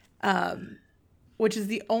 which is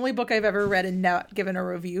the only book I've ever read and not given a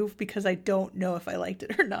review because I don't know if I liked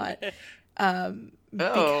it or not.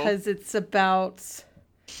 because it's about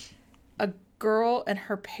a girl and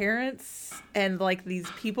her parents, and like these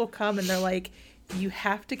people come and they're like, you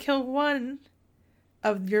have to kill one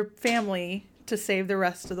of your family to save the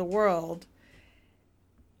rest of the world.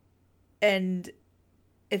 And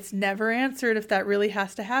it's never answered if that really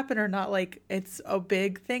has to happen or not. Like, it's a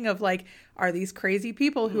big thing of like, are these crazy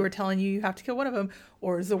people who are telling you have to kill one of them,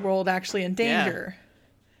 or is the world actually in danger?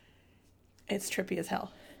 Yeah. It's trippy as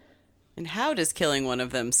hell. And how does killing one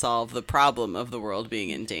of them solve the problem of the world being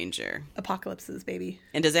in danger? Apocalypses, baby.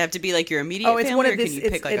 And does it have to be like your immediate family, or can you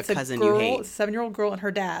pick like a cousin you hate? It's a 7-year-old girl and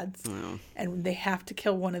her dad's, and they have to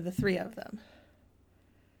kill one of the 3 of them.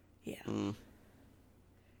 Yeah.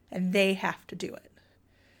 And they have to do it.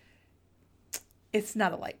 It's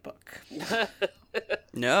not a light book.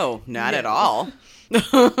 No, not at all. Not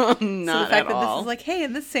so the fact that this is like, hey,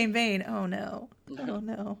 in this same vein, oh no.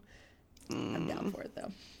 I'm down for it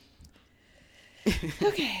though.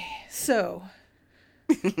 Okay, so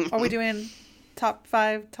are we doing top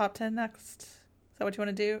 5, top 10 next? Is that what you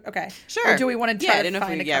want to do? Okay, sure. Or do we want to try to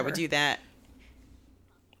find a cover? Yeah, we'll do that.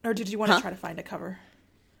 Or did you want to try to find a cover?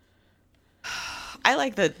 I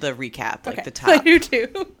like the recap, like okay. the top. I do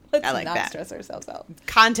too. Let's I like not that. Stress ourselves out.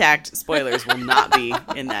 Contact spoilers will not be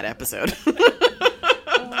in that episode.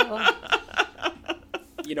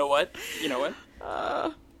 You know what?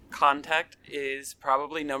 Contact is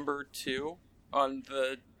probably number 2 on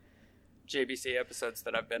the JBC episodes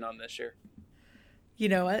that I've been on this year. You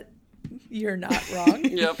know what? You're not wrong.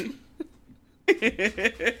 Yep.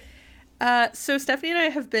 So Stephanie and I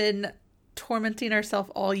have been tormenting ourselves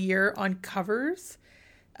all year on covers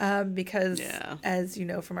because, as you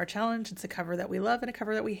know from our challenge, it's a cover that we love and a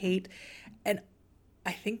cover that we hate. And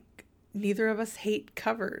I think neither of us hate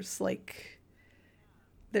covers. Like,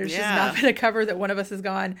 there's just not been a cover that one of us has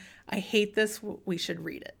gone, I hate this, we should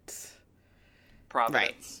read it.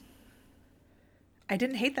 Providence. Right. I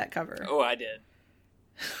didn't hate that cover. Oh, I did.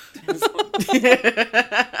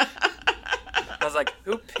 I was like,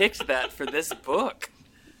 who picked that for this book?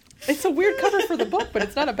 It's a weird cover for the book, but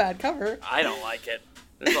it's not a bad cover. I don't like it.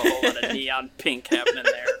 There's a whole lot of neon pink happening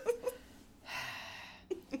there.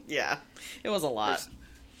 Yeah, it was a lot. There's,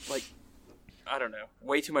 like, I don't know,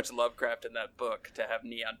 way too much Lovecraft in that book to have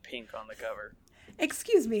neon pink on the cover.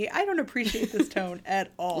 Excuse me, I don't appreciate this tone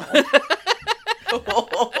at all.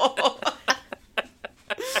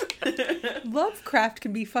 Lovecraft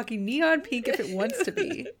can be fucking neon pink if it wants to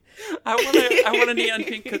be. I want a neon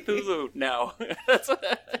pink Cthulhu now. That's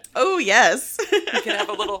what oh yes, you can have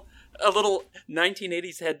a little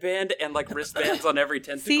 1980s headband and like wristbands on every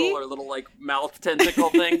tentacle or a little like mouth tentacle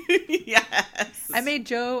thing. Yes, I made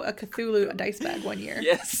Joe a Cthulhu dice bag one year.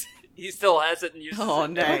 Yes, he still has it and uses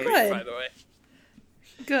it. Nice. Good. By the way.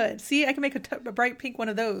 Good. See, I can make a bright pink one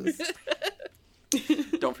of those.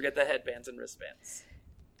 Don't forget the headbands and wristbands.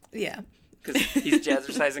 Yeah. Because he's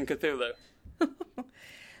jazzercising Cthulhu.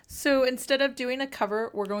 So instead of doing a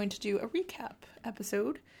cover, we're going to do a recap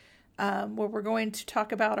episode where we're going to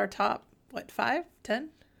talk about our top, 5, 10?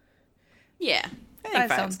 Yeah. I think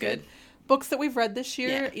 5 sounds good. Books that we've read this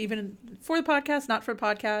year, even for the podcast, not for the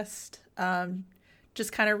podcast.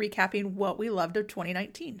 Just kind of recapping what we loved of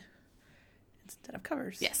 2019 instead of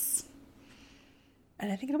covers. Yes.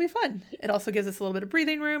 And I think it'll be fun. It also gives us a little bit of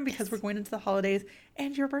breathing room because we're going into the holidays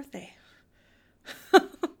and your birthday.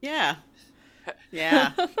 Yeah.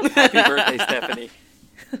 Yeah. Happy birthday, Stephanie.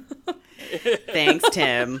 Thanks,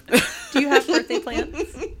 Tim. Do you have birthday plans?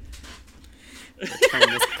 Return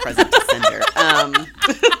this present to sender.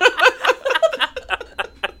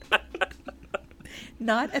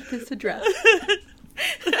 Not at this address.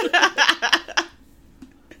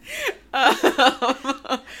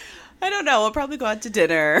 I don't know. We'll probably go out to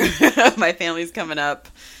dinner. My family's coming up.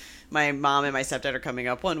 My mom and my stepdad are coming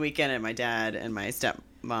up one weekend, and my dad and my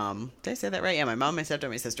stepmom. Did I say that right? Yeah, my mom, my stepdad,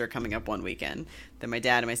 and my sister are coming up one weekend. Then my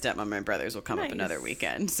dad and my stepmom and my brothers will come up another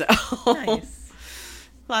weekend. So Nice.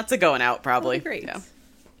 Lots of going out, probably. Well, great. Yeah.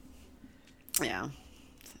 So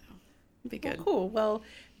it'd be good. Well, cool. Well,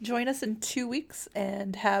 join us in 2 weeks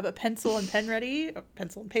and have a pencil and pen ready. Or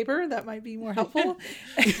pencil and paper. That might be more helpful.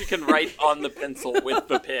 You can write on the pencil with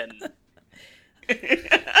the pen.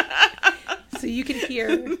 So you can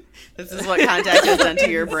hear. This is what contact has done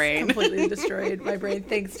to your brain. Completely destroyed my brain.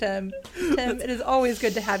 Thanks, Tim. Tim, it is always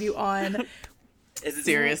good to have you on.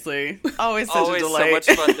 Seriously. Always such a delight.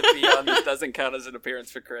 So much fun to be on. This doesn't count as an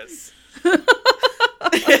appearance for Chris.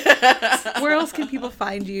 Where else can people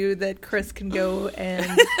find you that Chris can go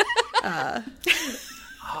and...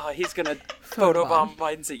 He's going to photobomb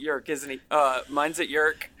Minds at Yerk, isn't he? Minds at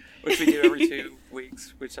Yerk, which we do every 2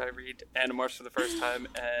 weeks, which I read Animorphs for the first time,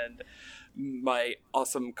 and my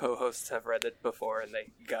awesome co-hosts have read it before, and they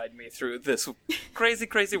guide me through this crazy,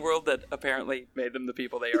 crazy world that apparently made them the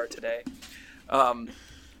people they are today.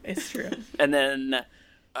 It's true. And then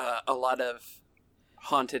a lot of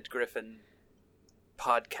Haunted Griffin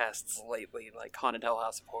podcasts lately, like Haunted Hell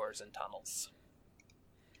House of Horrors and Tunnels.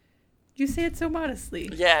 You say it so modestly.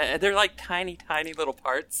 Yeah, they're like tiny, tiny little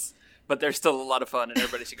parts, but they're still a lot of fun, and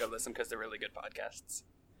everybody should go listen because they're really good podcasts.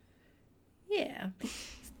 Yeah.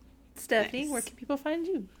 Stephanie, Nice. where can people find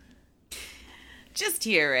you? Just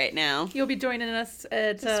here right now. You'll be joining us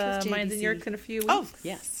at Just with Minds and JBC. Yerks in a few weeks. Oh,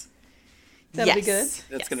 yes. That'll be good. Yes.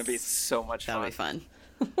 That's going to be so much That'll fun.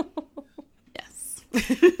 be fun. Yes.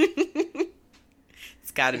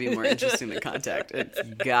 It's got to be more interesting than Contact. It's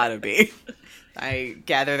got to be. I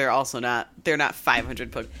gather they're not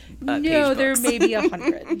 500 page No, there books. may be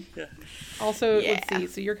 100. Also, let's Yeah. see.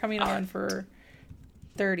 So you're coming on for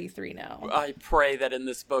 33 now. I pray that in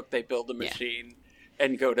this book they build a machine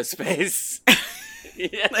and go to space.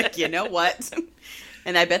 Yeah. Like, you know what?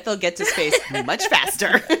 And I bet they'll get to space much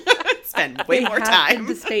faster. Spend way They more have time.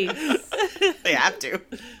 been to space. They have to.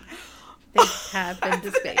 They have been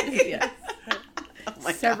to space. Yes, Oh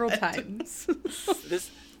my several God. times.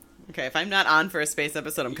 This, Okay, if I'm not on for a space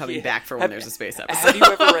episode, I'm coming Yeah. back for when Have- there's a space have episode. you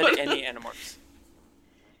ever read any Animorphs?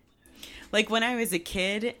 Like when I was a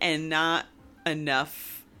kid and not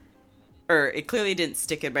enough, or it clearly didn't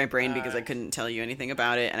stick in my brain because I couldn't tell you anything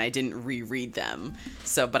about it and I didn't reread them.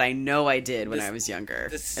 So, but I know I did when This- I was younger.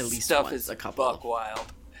 This At least stuff once, is a couple. buck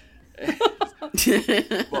wild.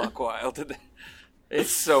 Buck wild.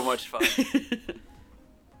 It's so much fun.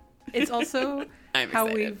 It's also I'm how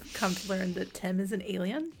excited. we've come to learn that Tim is an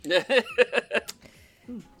alien.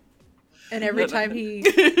 And every time he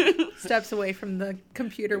steps away from the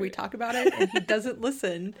computer, we talk about it, and he doesn't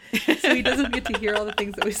listen. So he doesn't get to hear all the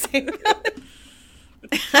things that we say about it.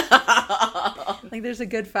 Like, there's a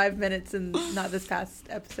good 5 minutes, and not this past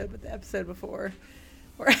episode, but the episode before,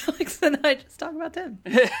 where Alex and I just talk about Tim.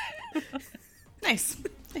 Nice.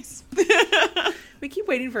 Nice. We keep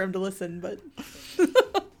waiting for him to listen, but...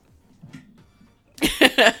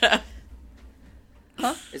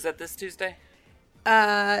 Is that this Tuesday?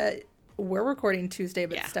 We're recording Tuesday,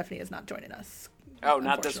 but Yeah. Stephanie is not joining us. Oh,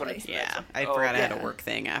 not this one. Unfortunately. Yeah, I Oh, forgot I had yeah. a work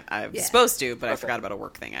thing. I was Yeah. supposed to, but I Okay. forgot about a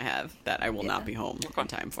work thing I have that I will Yeah. not be home in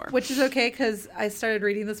time for. Which is okay, because I started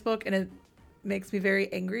reading this book, and it makes me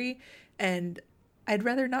very angry, and I'd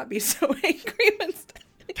rather not be so angry when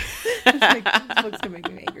Stephanie... This book's gonna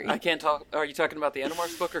make me angry. I can't talk. Are you talking about the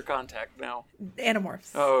Animorphs book or Contact now?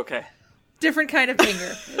 Animorphs. Oh, okay. Different kind of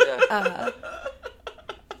anger. Yeah.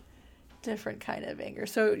 Different kind of anger.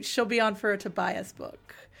 So she'll be on for a Tobias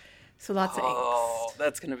book. So lots of Oh, angst.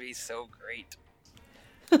 that's going to be so great.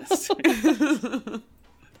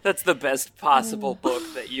 That's the best possible book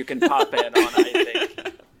that you can pop in on, I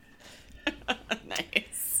think.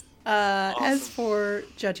 Nice. As for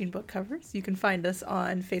judging book covers, you can find us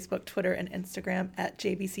on Facebook, Twitter, and Instagram at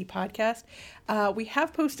JBC Podcast. We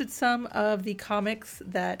have posted some of the comics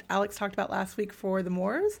that Alex talked about last week for the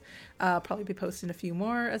Moors. Probably be posting a few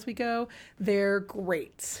more as we go. They're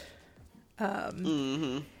great.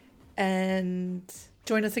 And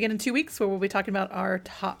join us again in 2 weeks where we'll be talking about our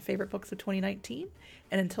top favorite books of 2019.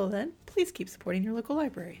 And until then, please keep supporting your local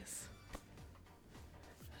libraries.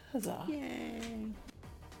 Huzzah. Yay.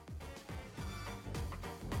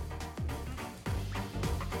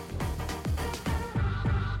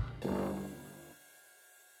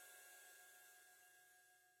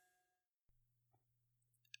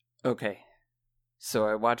 Okay. So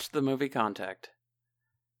I watched the movie Contact,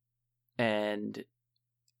 and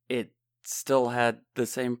it still had the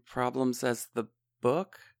same problems as the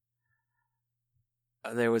book.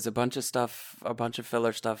 There was a bunch of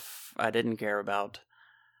filler stuff I didn't care about.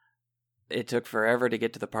 It took forever to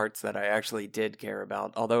get to the parts that I actually did care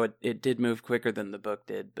about, although it did move quicker than the book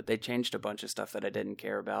did, but they changed a bunch of stuff that I didn't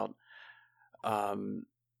care about.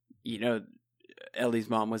 Ellie's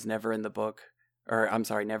mom was never in the book, or I'm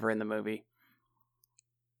sorry, never in the movie.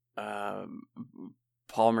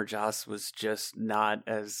 Palmer Joss was just not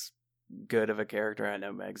as good of a character. I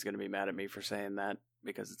know Meg's going to be mad at me for saying that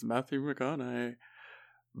because it's Matthew McConaughey.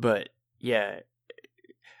 But yeah,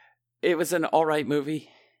 it was an alright movie.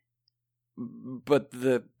 But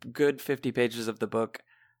the good 50 pages of the book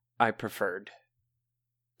I preferred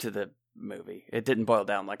to the movie. It didn't boil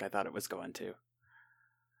down like I thought it was going to.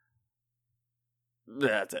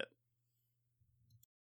 That's it.